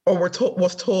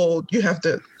was told you have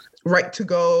the right to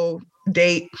go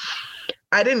date.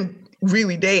 I didn't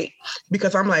really date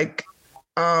because I'm like,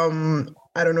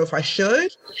 I don't know if I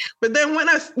should. But then when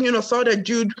I, saw that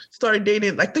Jude started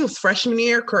dating, I think it was freshman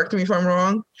year, correct me if I'm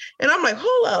wrong. And I'm like,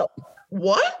 hold up,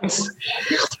 what?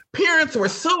 Parents were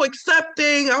so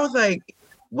accepting. I was like,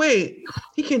 wait,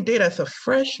 he can date as a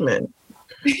freshman.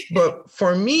 But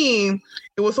for me,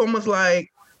 it was almost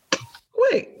like,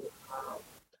 wait,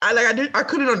 I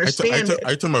couldn't understand it.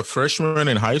 Are you talking about freshman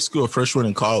in high school or freshman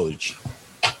in college?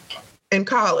 In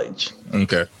college.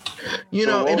 Okay.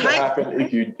 So what would happen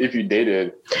if you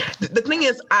dated? The thing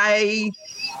is, I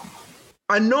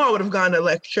know I would have gone to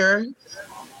lecture.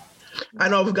 I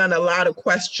know I've gotten a lot of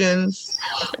questions.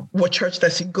 What church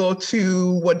does he go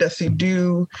to? What does he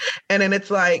do? And then it's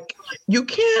like, you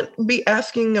can't be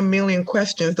asking a million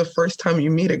questions the first time you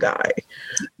meet a guy,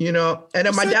 And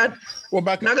then my dad,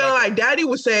 not gonna lie, Daddy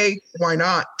would say, why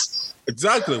not?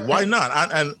 Exactly. Why not?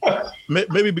 And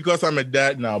maybe because I'm a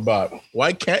dad now, but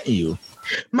why can't you?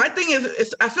 My thing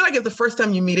is, I feel like it's the first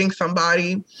time you're meeting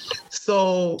somebody.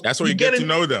 So that's where you get to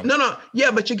know them. No. Yeah,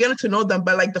 but you're getting to know them.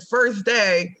 But like the first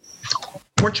day,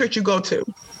 what church you go to?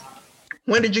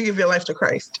 When did you give your life to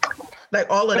Christ? Like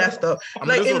all of that stuff. I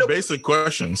mean, those are basic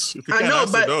questions. If you can't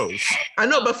answer those. I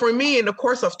know, but for me, in the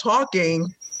course of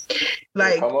talking,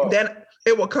 like then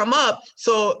it will come up.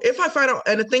 So if I find out,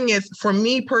 and the thing is, for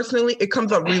me personally, it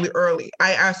comes up really early.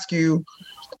 I ask you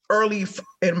early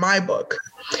in my book.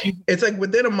 It's like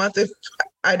within a month, if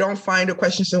I don't find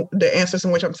the answers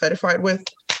in which I'm satisfied with,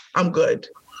 I'm good.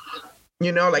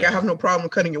 I have no problem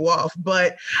cutting you off.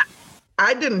 But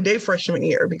I didn't date freshman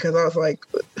year because I was like,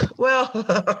 well.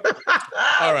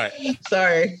 All right.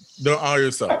 Sorry. Don't hour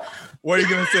yourself. What are you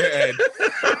going to say, Ed?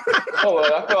 Hold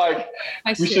on. I feel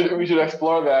like we should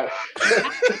explore that.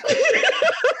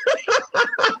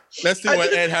 Let's see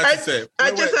what Ed has to say.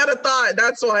 I just had a thought.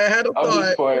 That's why I had a thought. I'm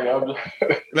just playing.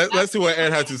 Let's see what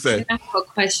Ed has to say. I have a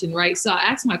question, right? So I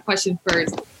asked my question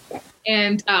first.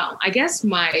 And I guess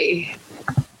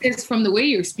it's from the way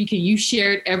you're speaking, you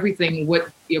shared everything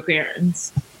with your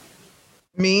parents.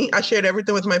 Me? I shared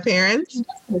everything with my parents?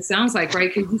 It sounds like,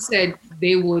 right? Because you said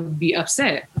they would be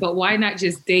upset. But why not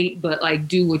just date, but like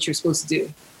do what you're supposed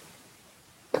to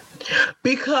do?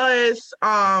 Because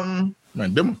man,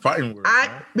 them fighting words.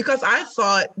 Because I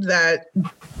thought that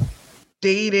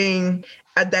dating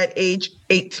at that age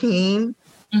 18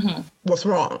 was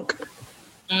wrong.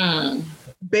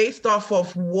 Based off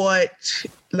of what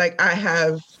I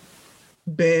have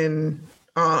been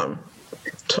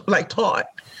taught.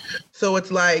 So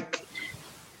it's like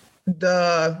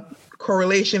the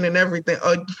correlation and everything.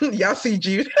 Y'all see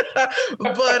Jude.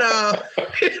 but I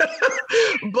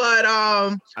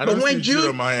don't see Jude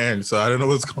on my end, so I don't know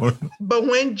what's going on. But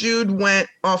when Jude went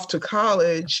off to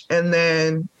college, and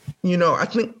then I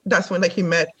think that's when he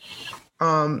met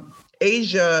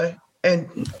Asia,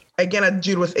 and again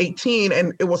Jude was 18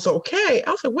 and it was okay.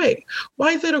 I was like, wait,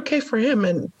 why is it okay for him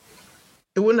and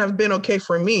it wouldn't have been okay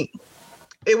for me?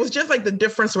 It was just like the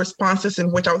different responses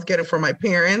in which I was getting from my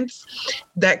parents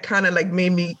that kind of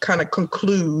made me kind of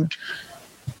conclude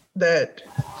that,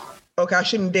 okay, I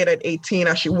shouldn't date at 18.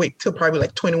 I should wait till probably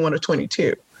 21 or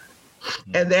 22.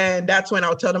 And then that's when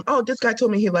I'll tell them, oh, this guy told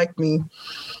me he liked me.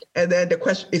 And then the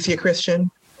question, is he a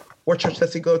Christian? What church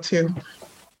does he go to?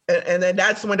 And then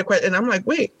that's when the question, and I'm like,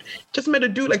 wait, just met a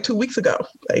dude 2 weeks ago.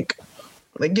 Like,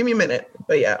 give me a minute.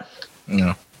 But yeah.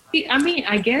 Yeah. I mean,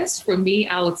 I guess for me,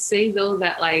 I would say though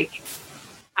that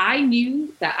I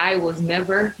knew that I was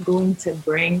never going to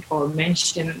bring or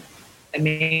mention a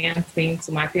man thing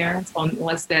to my parents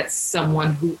unless that's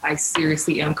someone who I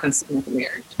seriously am considering for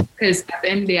marriage. Because at the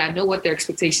end of the day, I know what their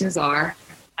expectations are.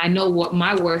 I know what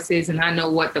my worth is, and I know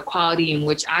what the quality in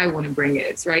which I want to bring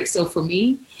is, right? So for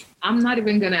me, I'm not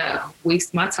even going to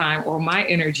waste my time or my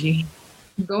energy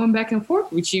going back and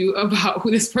forth with you about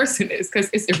who this person is, because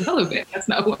it's irrelevant. That's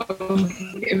not what I'm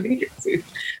getting married to.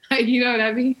 Like, you know what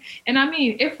I mean? And I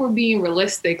mean, if we're being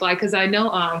realistic, like, because I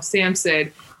know Sam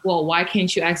said, well, why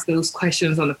can't you ask those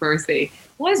questions on the first day?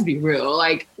 Let's be real.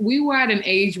 Like, we were at an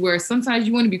age where sometimes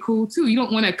you want to be cool too. You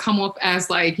don't want to come up as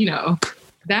like, you know,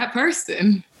 that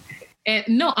person. And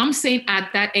no, I'm saying at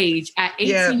that age, at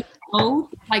 18 years old,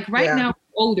 like right now,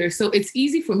 older, so it's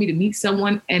easy for me to meet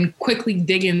someone and quickly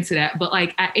dig into that. But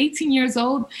like at 18 years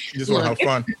old, you just want to have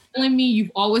fun. You're telling me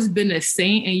you've always been a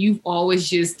saint and you've always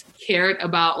just cared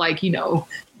about, like, you know,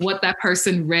 what that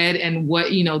person read and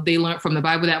what, you know, they learned from the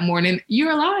Bible that morning,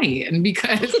 you're lying,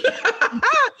 because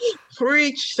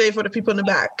preach, say for the people in the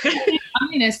back. I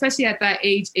mean, especially at that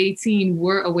age, 18,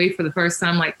 we're away for the first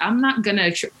time. Like, I'm not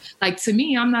gonna like, to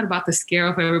me, I'm not about to scare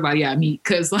off everybody I meet,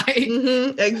 because like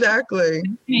exactly,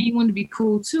 you want to be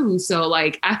cool too. So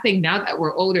like, I think now that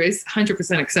we're older, it's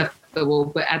 100% acceptable,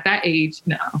 but at that age,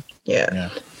 no.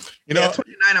 Yeah. You know,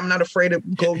 29, I'm not afraid to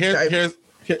go. Here's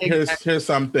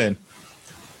something.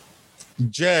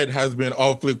 Jed has been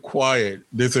awfully quiet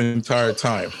this entire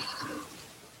time.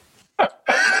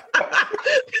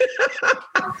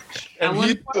 And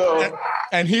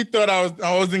he thought I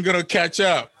wasn't gonna catch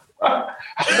up. Why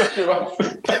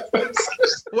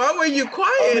were you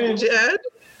quiet, Jed?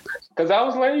 Because I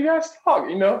was letting you guys talk,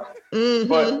 you know.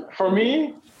 But for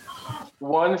me,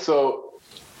 like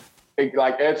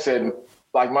Ed said,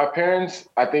 like my parents,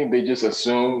 I think they just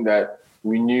assumed that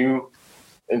we knew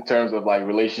in terms of like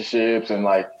relationships and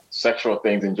like sexual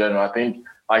things in general. I think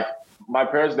like my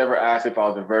parents never asked if I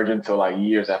was a virgin until like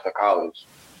years after college.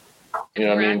 You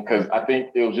know what I mean? Because I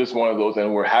think it was just one of those,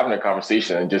 and we're having a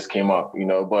conversation and it just came up, you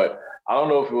know. But I don't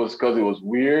know if it was because it was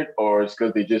weird or it's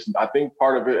because they just, I think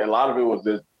part of it, a lot of it was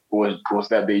this, was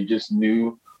that they just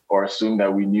knew or assumed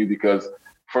that we knew. Because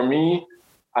for me,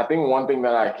 I think one thing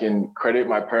that I can credit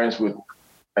my parents with,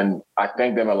 and I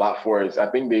thank them a lot for, is I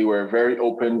think they were very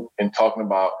open in talking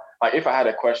about, like, if I had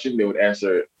a question, they would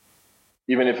answer it,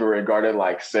 even if it regarded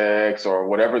like sex or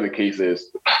whatever the case is,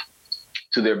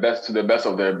 to the best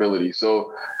of their ability.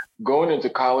 So going into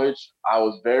college, I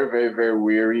was very, very, very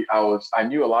weary. I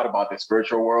knew a lot about the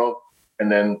spiritual world.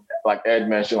 And then like Ed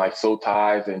mentioned, like soul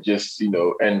ties and just, you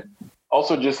know, and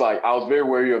also just like, I was very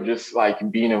wary of just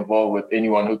like being involved with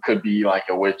anyone who could be like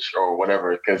a witch or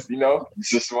whatever. Cause you know, it's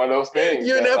just one of those things.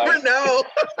 You never know.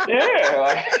 Yeah.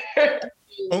 Like,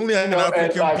 only an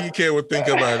African PK would think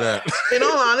about that. In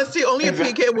all honesty, only a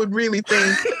PK would really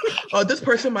think, oh, this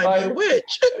person might be a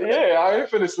witch. Yeah, I ain't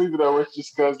finna sleep with a witch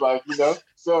just because, like, you know.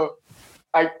 So,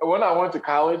 when I went to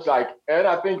college, like, and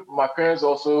I think my parents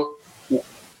also, I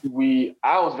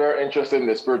was very interested in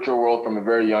the spiritual world from a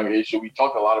very young age. So we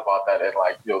talked a lot about that and,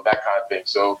 like, you know, that kind of thing.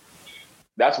 So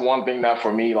that's one thing that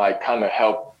for me, like, kind of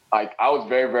helped. Like, I was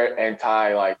very, very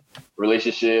anti, like,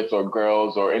 relationships or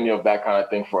girls or any of that kind of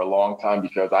thing for a long time,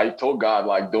 because I told God,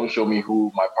 like, don't show me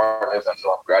who my partner is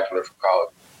until I'm graduated from college,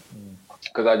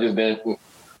 because I just didn't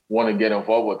want to get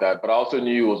involved with that. But I also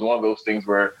knew it was one of those things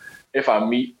where if I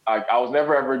meet, I was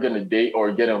never ever going to date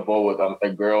or get involved with a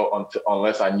girl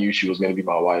unless I knew she was going to be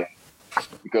my wife.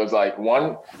 Because, like,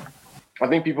 I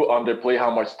think people underplay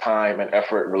how much time and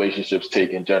effort relationships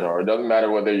take in general. It doesn't matter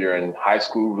whether you're in high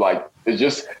school, like, it's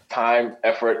just time,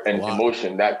 effort, and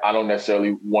emotion that I don't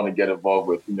necessarily want to get involved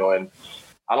with, you know. And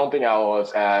I don't think I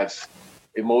was as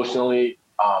emotionally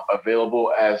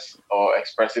available as or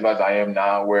expressive as I am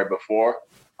now, where before,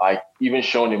 like, even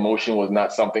showing emotion was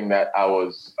not something that I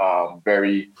was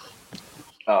very,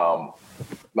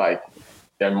 like,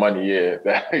 and money, yeah,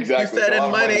 exactly. You said in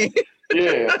money.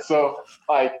 Yeah, so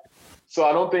I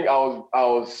don't think I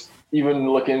was even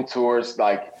looking towards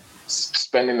like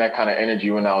spending that kind of energy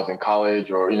when I was in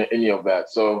college or any of that.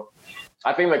 So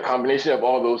I think the combination of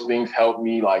all those things helped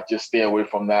me like just stay away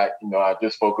from that. You know, I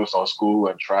just focused on school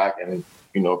and track and,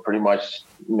 you know, pretty much,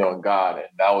 you know, God, and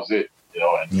that was it, you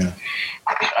know. And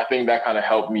I think that kind of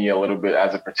helped me a little bit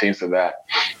as it pertains to that.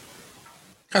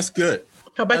 That's good.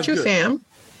 How about you, Sam?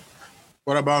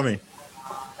 What about me?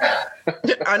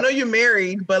 I know you're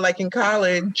married, but like in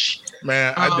college,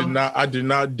 man, I did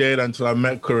not date until I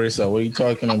met Carissa. What are you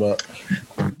talking about?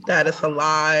 That is a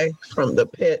lie from the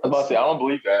pit. I was about to say, I don't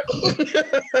believe that.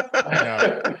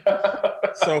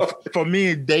 So for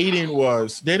me, dating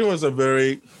was a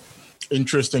very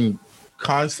interesting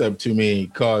concept to me,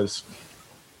 because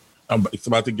it's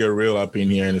about to get real up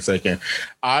in here in a second.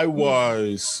 I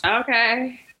was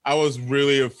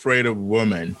really afraid of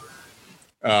women.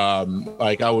 I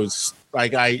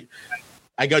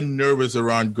I got nervous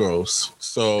around girls.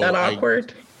 So Got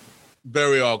awkward.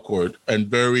 Very awkward and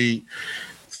very.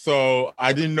 So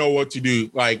I didn't know what to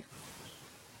do. Like,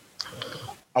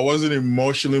 I wasn't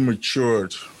emotionally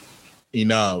matured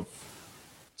enough.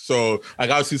 So I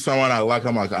got to see someone I like.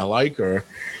 I'm like, I like her,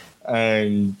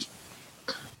 and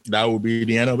that would be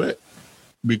the end of it.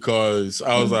 Because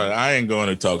I was like, I ain't going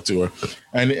to talk to her.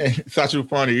 And it's actually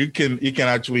funny. You can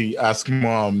actually ask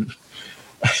Mom.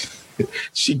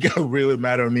 She got really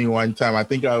mad at me one time. I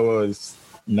think I was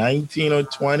 19 or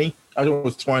 20. I think I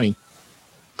was 20.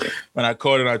 When I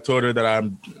called her, I told her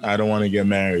that I don't want to get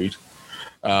married.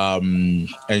 And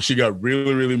she got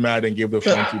really, really mad and gave the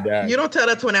phone to Dad. You don't tell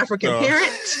that to an African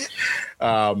parent?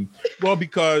 Well,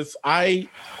 because I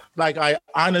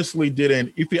honestly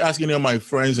didn't. If you ask any of my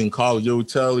friends in college, they would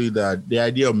tell you that the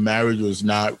idea of marriage was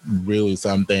not really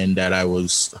something that I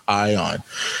was high on.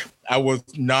 I was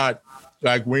not,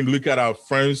 like, when you look at our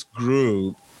friends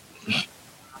group,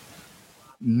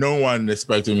 no one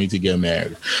expected me to get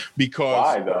married. Because,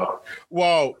 why though?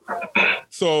 Well,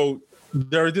 so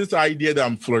there's this idea that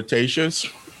I'm flirtatious.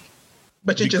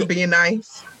 But you're just being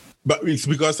nice. But it's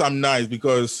because I'm nice,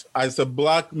 because as a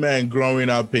Black man growing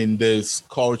up in this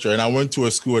culture, and I went to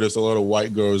a school where there's a lot of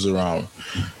white girls around.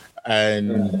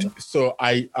 And so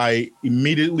I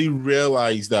immediately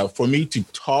realized that for me to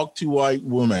talk to white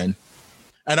women,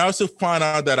 and I also found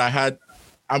out that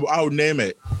I would name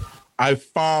it, I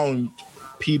found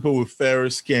people with fairer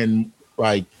skin,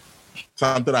 like,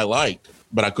 something I liked,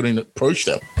 but I couldn't approach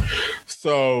them.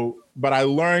 So, but I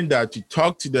learned that to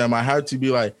talk to them, I had to be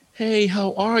like, hey,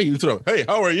 how are you? So, hey,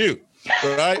 how are you?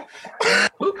 Right?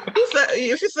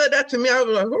 If you said that to me, I would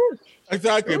be like, oh.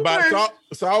 Exactly. Okay. But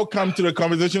so I'll come to the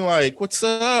conversation like, what's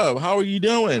up? How are you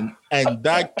doing? And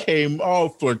that came all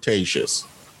flirtatious.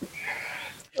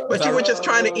 But you were just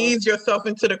trying to ease yourself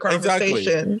into the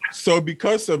conversation. Exactly. So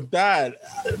because of that,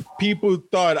 people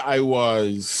thought I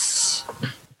was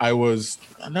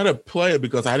not a player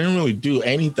because I didn't really do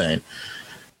anything.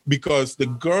 Because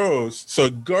girls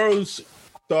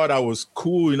thought I was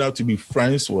cool enough to be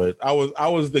friends with. I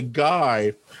was the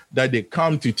guy that they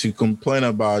come to complain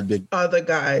about the other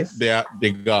guys. The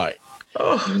guy.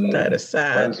 Oh, that is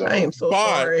sad. I am so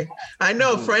sorry. I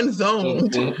know, friend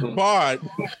zoned. But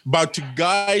to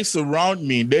guys around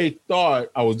me, they thought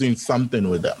I was doing something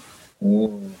with them.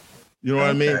 You know what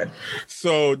I mean?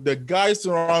 So the guys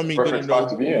around me didn't know.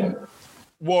 To be in.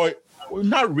 Well,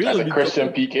 not really. As a Christian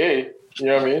PK, you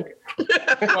know what I mean?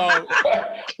 Well,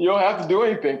 you don't have to do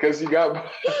anything because you got.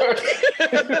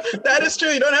 That is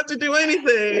true. You don't have to do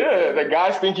anything. Yeah, the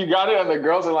guys think you got it, and the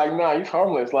girls are like, "Nah, he's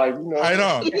harmless." Like, you know. I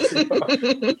know.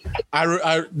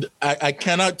 I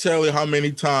cannot tell you how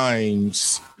many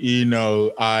times, you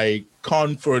know, I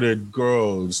comforted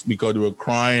girls because they were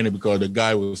crying and because the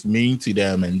guy was mean to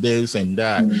them and this and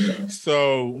that.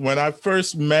 So when I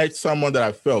first met someone that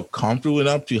I felt comfortable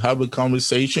enough to have a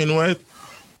conversation with,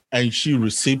 and she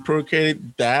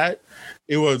reciprocated that,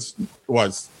 it was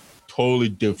totally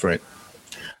different.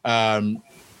 I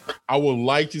would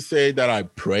like to say that I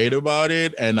prayed about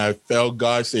it and I felt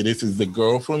God say, this is the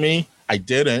girl for me. I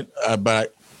didn't,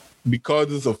 but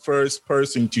because it's the first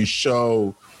person to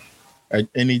show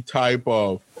any type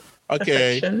of,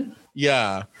 okay, affection.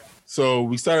 Yeah. So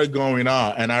we started going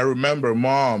on, and I remember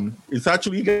Mom, it's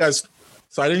actually you guys,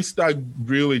 so I didn't start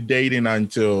really dating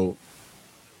until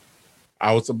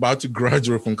I was about to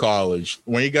graduate from college.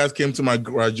 When you guys came to my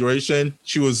graduation,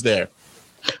 she was there.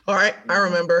 All right, I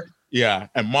remember. Yeah,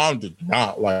 and Mom did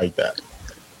not like that.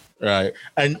 Right.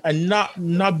 And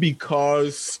not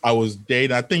because I was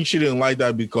dating. I think she didn't like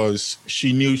that because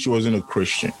she knew she wasn't a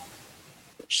Christian.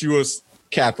 She was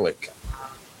Catholic.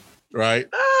 Right?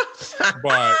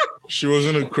 But she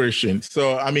wasn't a Christian.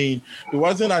 So, I mean, it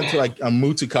wasn't until I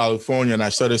moved to California and I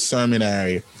started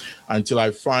seminary until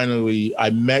I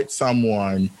met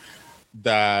someone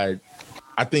that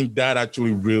I think Dad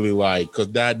actually really liked, because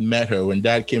Dad met her. When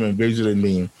Dad came and visited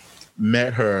me,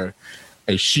 met her,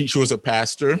 and she was a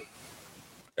pastor,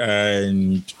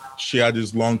 and she had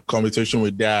this long conversation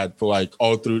with Dad for like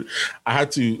all through.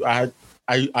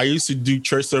 I used to do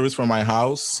church service from my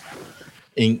house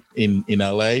in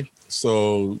LA.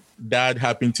 So Dad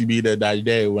happened to be there that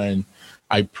day when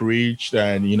I preached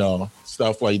and, you know,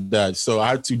 stuff like that. So I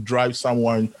had to drive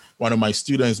one of my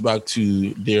students back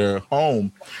to their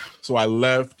home. So I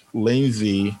left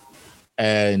Lindsay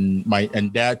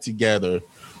and Dad together.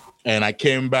 And I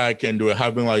came back and they were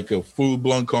having like a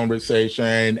full-blown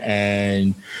conversation.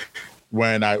 And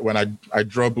when I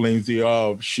dropped Lindsay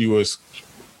off, she was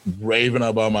raving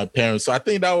about my parents. So I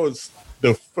think that was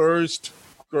the first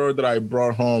girl that I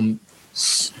brought home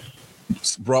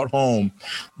brought home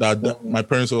that my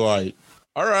parents were like,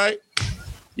 all right,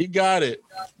 you got it.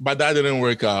 But that didn't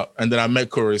work out. And then I met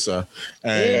Carissa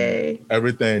and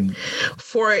everything.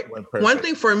 One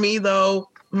thing for me though,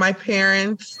 my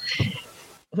parents,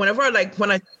 when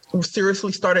I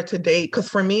seriously started to date, because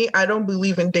for me, I don't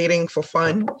believe in dating for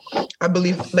fun. I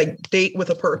believe like date with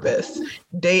a purpose,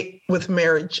 date with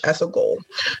marriage as a goal.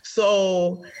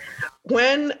 So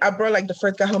when I brought like the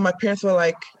first guy home, my parents were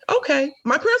like, okay.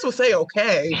 My parents will say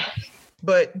okay,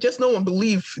 but just no one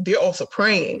believed. They're also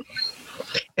praying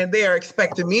and they are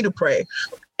expecting me to pray.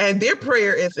 And their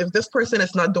prayer is, if this person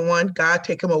is not the one, God,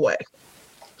 take him away.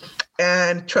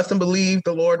 And trust and believe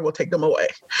the Lord will take them away.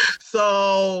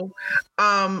 So,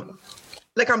 I'm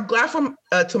glad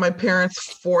to my parents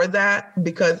for that,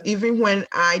 because even when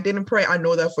I didn't pray, I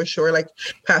know that for sure, like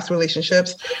past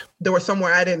relationships, there was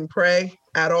somewhere I didn't pray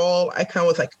at all. I kind of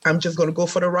was like, I'm just going to go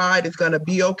for the ride. It's going to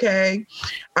be okay.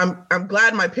 I'm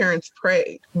glad my parents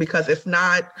prayed, because if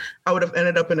not, I would have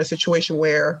ended up in a situation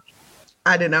where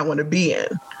I did not want to be in,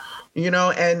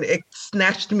 and it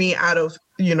snatched me out of,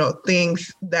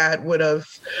 things that would have,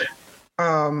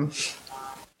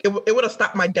 it would have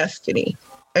stopped my destiny.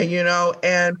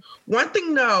 And one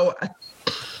thing, no,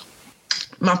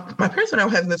 my parents and I were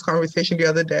having this conversation the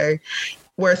other day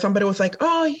where somebody was like,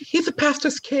 oh, he's a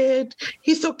pastor's kid.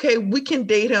 He's okay. We can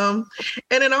date him.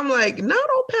 And then I'm like, not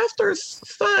all pastors'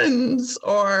 sons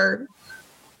are,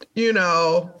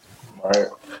 right,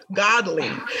 godly.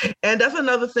 And that's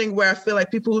another thing where I feel like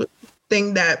people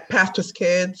think that pastors'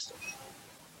 kids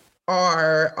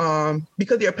are,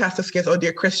 because they're pastors' kids or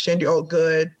they're Christian, they're all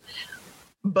good.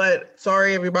 But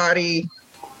sorry, everybody,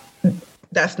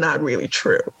 that's not really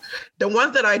true. The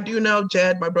ones that I do know,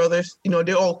 Jed, my brothers,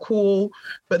 they're all cool,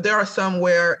 but there are some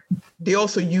where they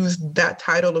also use that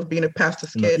title of being a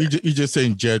pastor's kid. You're just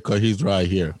saying Jed because he's right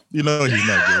here. He's not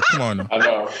good. Come on. I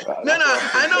know.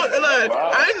 I know. Look,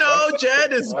 wow. I know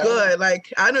Jed is good.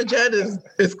 Like, I know Jed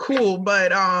is cool,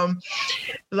 but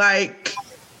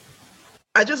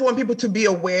I just want people to be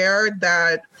aware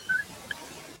that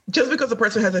just because a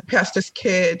person has a pastor's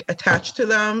kid attached to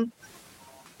them,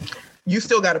 you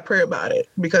still got to pray about it.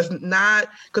 Because my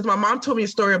mom told me a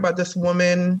story about this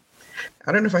woman.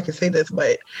 I don't know if I can say this,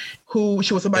 but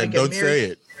she was about to get married. Don't say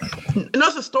it. No,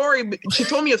 it's a story. She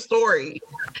told me a story.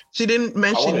 She didn't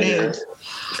mention names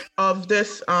of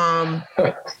this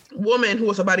woman who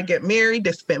was about to get married.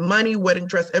 They spent money, wedding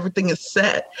dress, everything is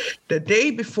set. The day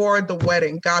before the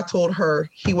wedding, God told her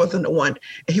he wasn't the one,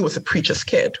 and he was a preacher's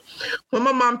kid. When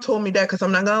my mom told me that, because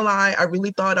I'm not going to lie, I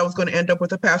really thought I was going to end up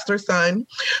with a pastor's son.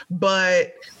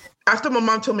 But after my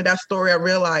mom told me that story, I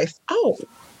realized, oh,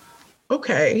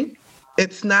 okay.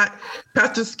 It's not,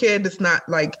 pastor's kid is not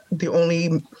like the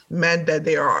only men that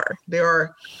there are. There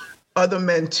are other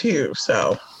men too.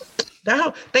 So that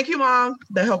helped. Thank you, Mom.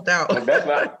 That helped out.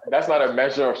 That's not a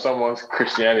measure of someone's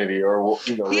Christianity or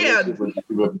relationship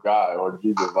with God or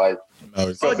Jesus. Like,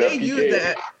 they use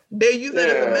that. They use that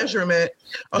as a measurement.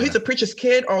 Oh, he's a preacher's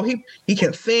kid. Oh, he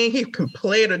can sing. He can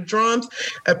play the drums.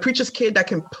 A preacher's kid that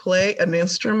can play an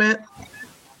instrument.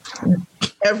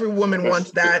 Every woman wants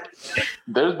that.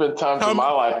 There's been times in my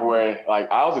life where, like,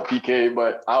 I was a PK,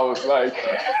 but I was like,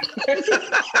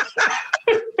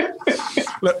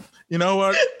 look, you know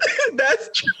what? That's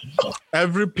true.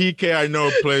 Every PK I know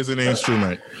plays an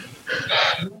instrument.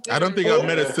 I don't think I've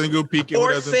met a single PK who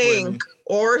doesn't play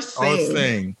or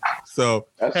sing. So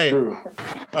that's true.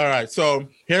 All right. So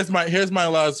here's my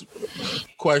last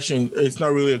question. It's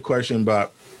not really a question,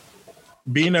 but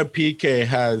being a PK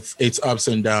has its ups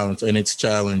and downs and its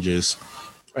challenges.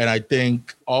 And I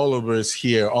think all of us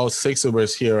here, all 6 of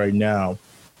us here right now,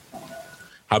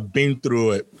 have been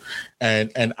through it.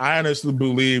 And I honestly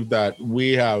believe that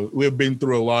we've been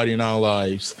through a lot in our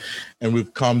lives, and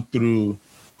we've come through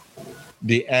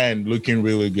the end looking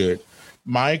really good.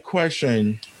 My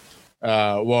question,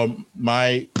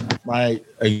 my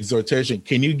exhortation,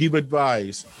 can you give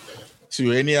advice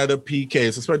to any other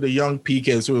PKs, especially the young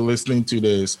PKs who are listening to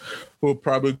this, who are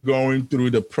probably going through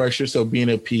the pressures of being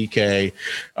a PK,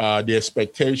 the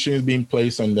expectations being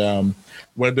placed on them,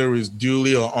 whether it's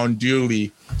duly or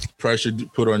unduly pressure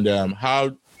put on them?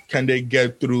 How can they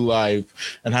get through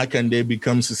life, and how can they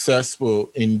become successful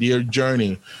in their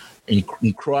journey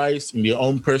in Christ, in their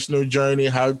own personal journey,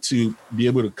 how to be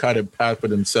able to cut a path for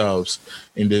themselves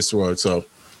in this world? So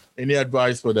any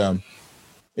advice for them?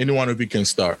 Any one of you can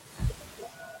start.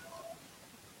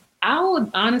 I would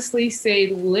honestly say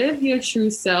live your true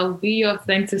self, be your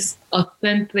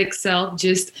authentic self.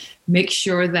 Just make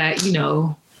sure that,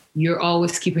 you're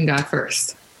always keeping God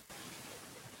first.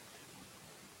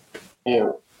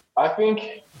 Yeah, I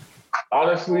think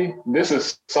Honestly, this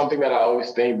is something that I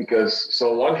always think because,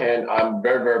 so on one hand, I'm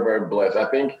very, very, very blessed. I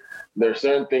think there's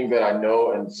certain things that I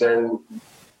know and certain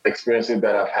experiences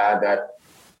that I've had that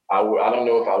I don't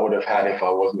know if I would have had if I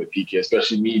wasn't a PK,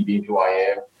 especially me being who I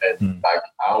am. And like,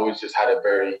 I always just had a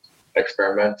very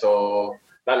experimental,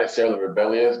 not necessarily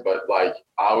rebellious, but like,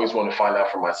 I always want to find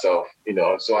out for myself, you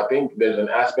know? So I think there's an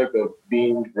aspect of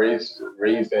being raised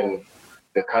in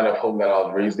the kind of home that I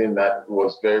was raised in that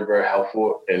was very, very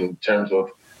helpful in terms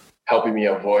of helping me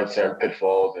avoid certain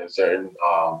pitfalls and certain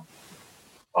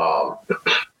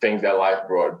things that life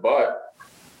brought. But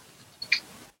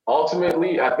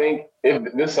ultimately, I think if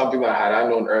this is something that had I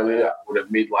known earlier, I would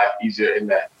have made life easier in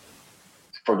that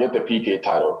forget the PK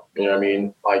title. You know what I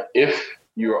mean? Like if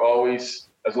you're always,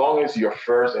 as long as your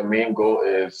first and main goal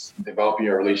is developing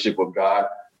your relationship with God,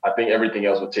 I think everything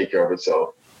else will take care of itself.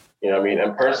 You know what I mean?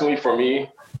 And personally, for me,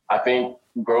 I think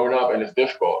growing up, and it's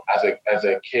difficult as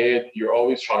a kid, you're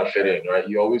always trying to fit in, right?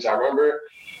 I remember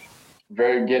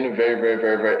getting very, very,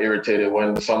 very, very irritated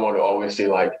when someone would always say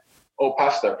like, "Oh,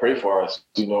 pastor, pray for us,"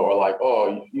 you know, or like,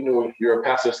 "Oh, you know, you're a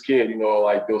pastor's kid," you know,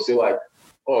 like they'll say like,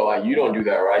 "Oh, like you don't do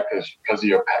that, right? Because of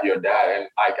your dad." And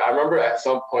like I remember at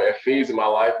some point, a phase in my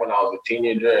life when I was a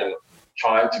teenager and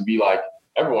trying to be like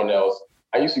everyone else,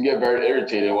 I used to get very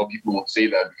irritated when people would say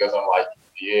that because I'm like,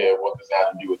 yeah, what does that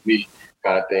have to do with me,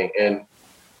 kind of thing. And,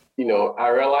 you know, I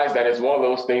realized that it's one of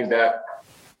those things that,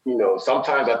 you know,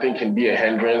 sometimes I think can be a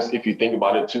hindrance if you think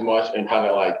about it too much and kind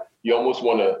of like, you almost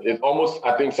want to, it almost,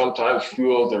 I think sometimes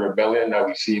fuels the rebellion that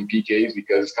we see in PKs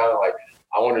because it's kind of like,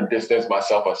 I want to distance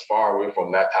myself as far away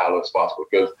from that title as possible.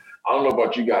 Because I don't know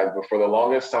about you guys, but for the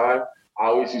longest time, I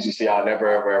always used to say I'll never,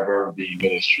 ever, ever be in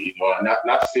ministry. You know,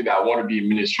 not to say that I want to be in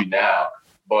ministry now,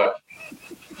 but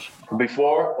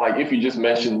before, like if you just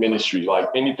mentioned ministry, like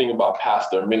anything about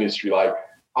pastor ministry, like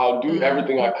I'll do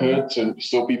everything I could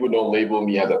so people don't label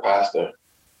me as a pastor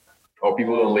or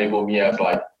people don't label me as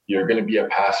like, you're going to be a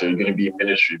pastor, you're going to be in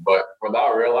ministry. But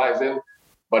without realizing,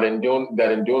 in doing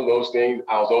those things,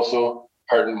 I was also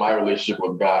hurting my relationship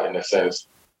with God in a sense.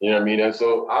 You know what I mean? And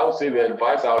so I would say the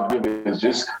advice I would give is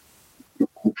just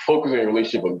focus on your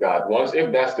relationship with God.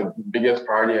 If that's the biggest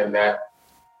priority and that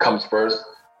comes first,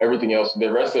 everything else,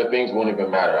 the rest of the things won't even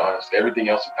matter, honestly. Everything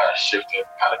else will kind of shift and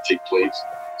kind of take place,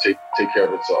 take care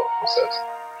of itself in a sense.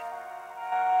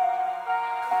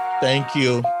 Thank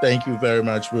you. Thank you very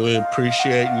much. Really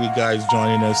appreciate you guys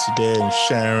joining us today and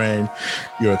sharing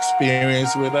your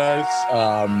experience with us.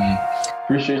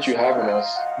 Appreciate you having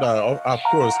us. No, of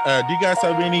course. Do you guys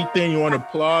have anything you want to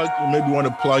plug? Maybe you want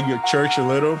to plug your church a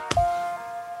little?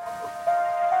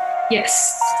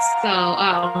 Yes. So,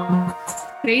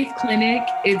 Faith Clinic,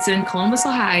 it's in Columbus,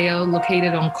 Ohio,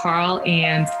 located on Carl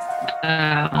and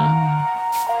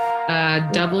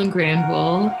Dublin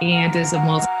Granville, and is a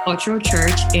multicultural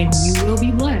church, and you will be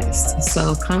blessed.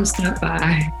 So come stop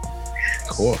by.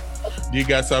 Cool. Do you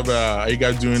guys have are you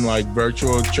guys doing like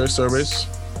virtual church service?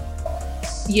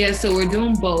 Yeah, so we're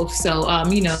doing both. So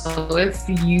you know, if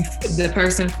the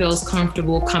person feels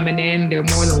comfortable coming in, they're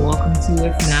more than welcome to.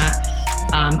 If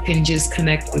not, can just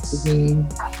connect with the Zoom.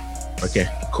 Okay,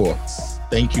 cool.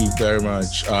 Thank you very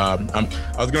much. I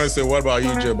was gonna say, what about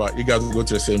you, Jay? But you guys go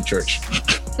to the same church.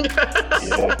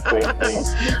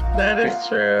 That is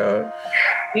true.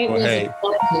 Well, hey,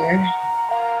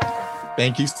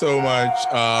 thank you so much.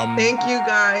 Thank you,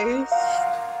 guys.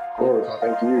 Of course,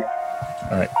 thank you.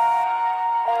 All right.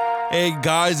 Hey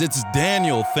guys, it's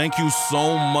Daniel. Thank you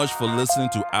so much for listening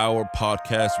to our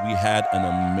podcast. We had an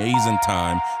amazing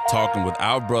time talking with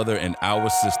our brother and our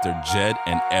sister, Jed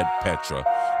and Ed Petra.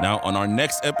 Now, on our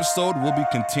next episode, we'll be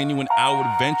continuing our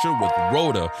adventure with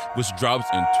Rhoda, which drops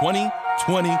in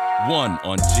 2021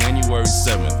 on January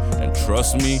 7th. And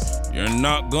trust me, you're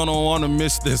not gonna wanna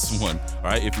miss this one. All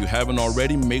right, if you haven't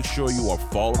already, make sure you are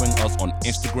following us on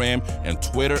Instagram and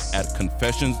Twitter at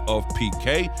Confessions of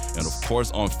PK, and of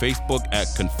course on Facebook at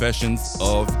Confessions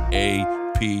of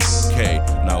APK.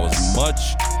 Now, as much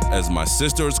as my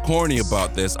sister is corny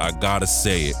about this, I gotta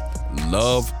say it.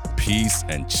 Love, peace,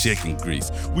 and chicken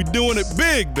grease. We doing it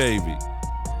big, baby.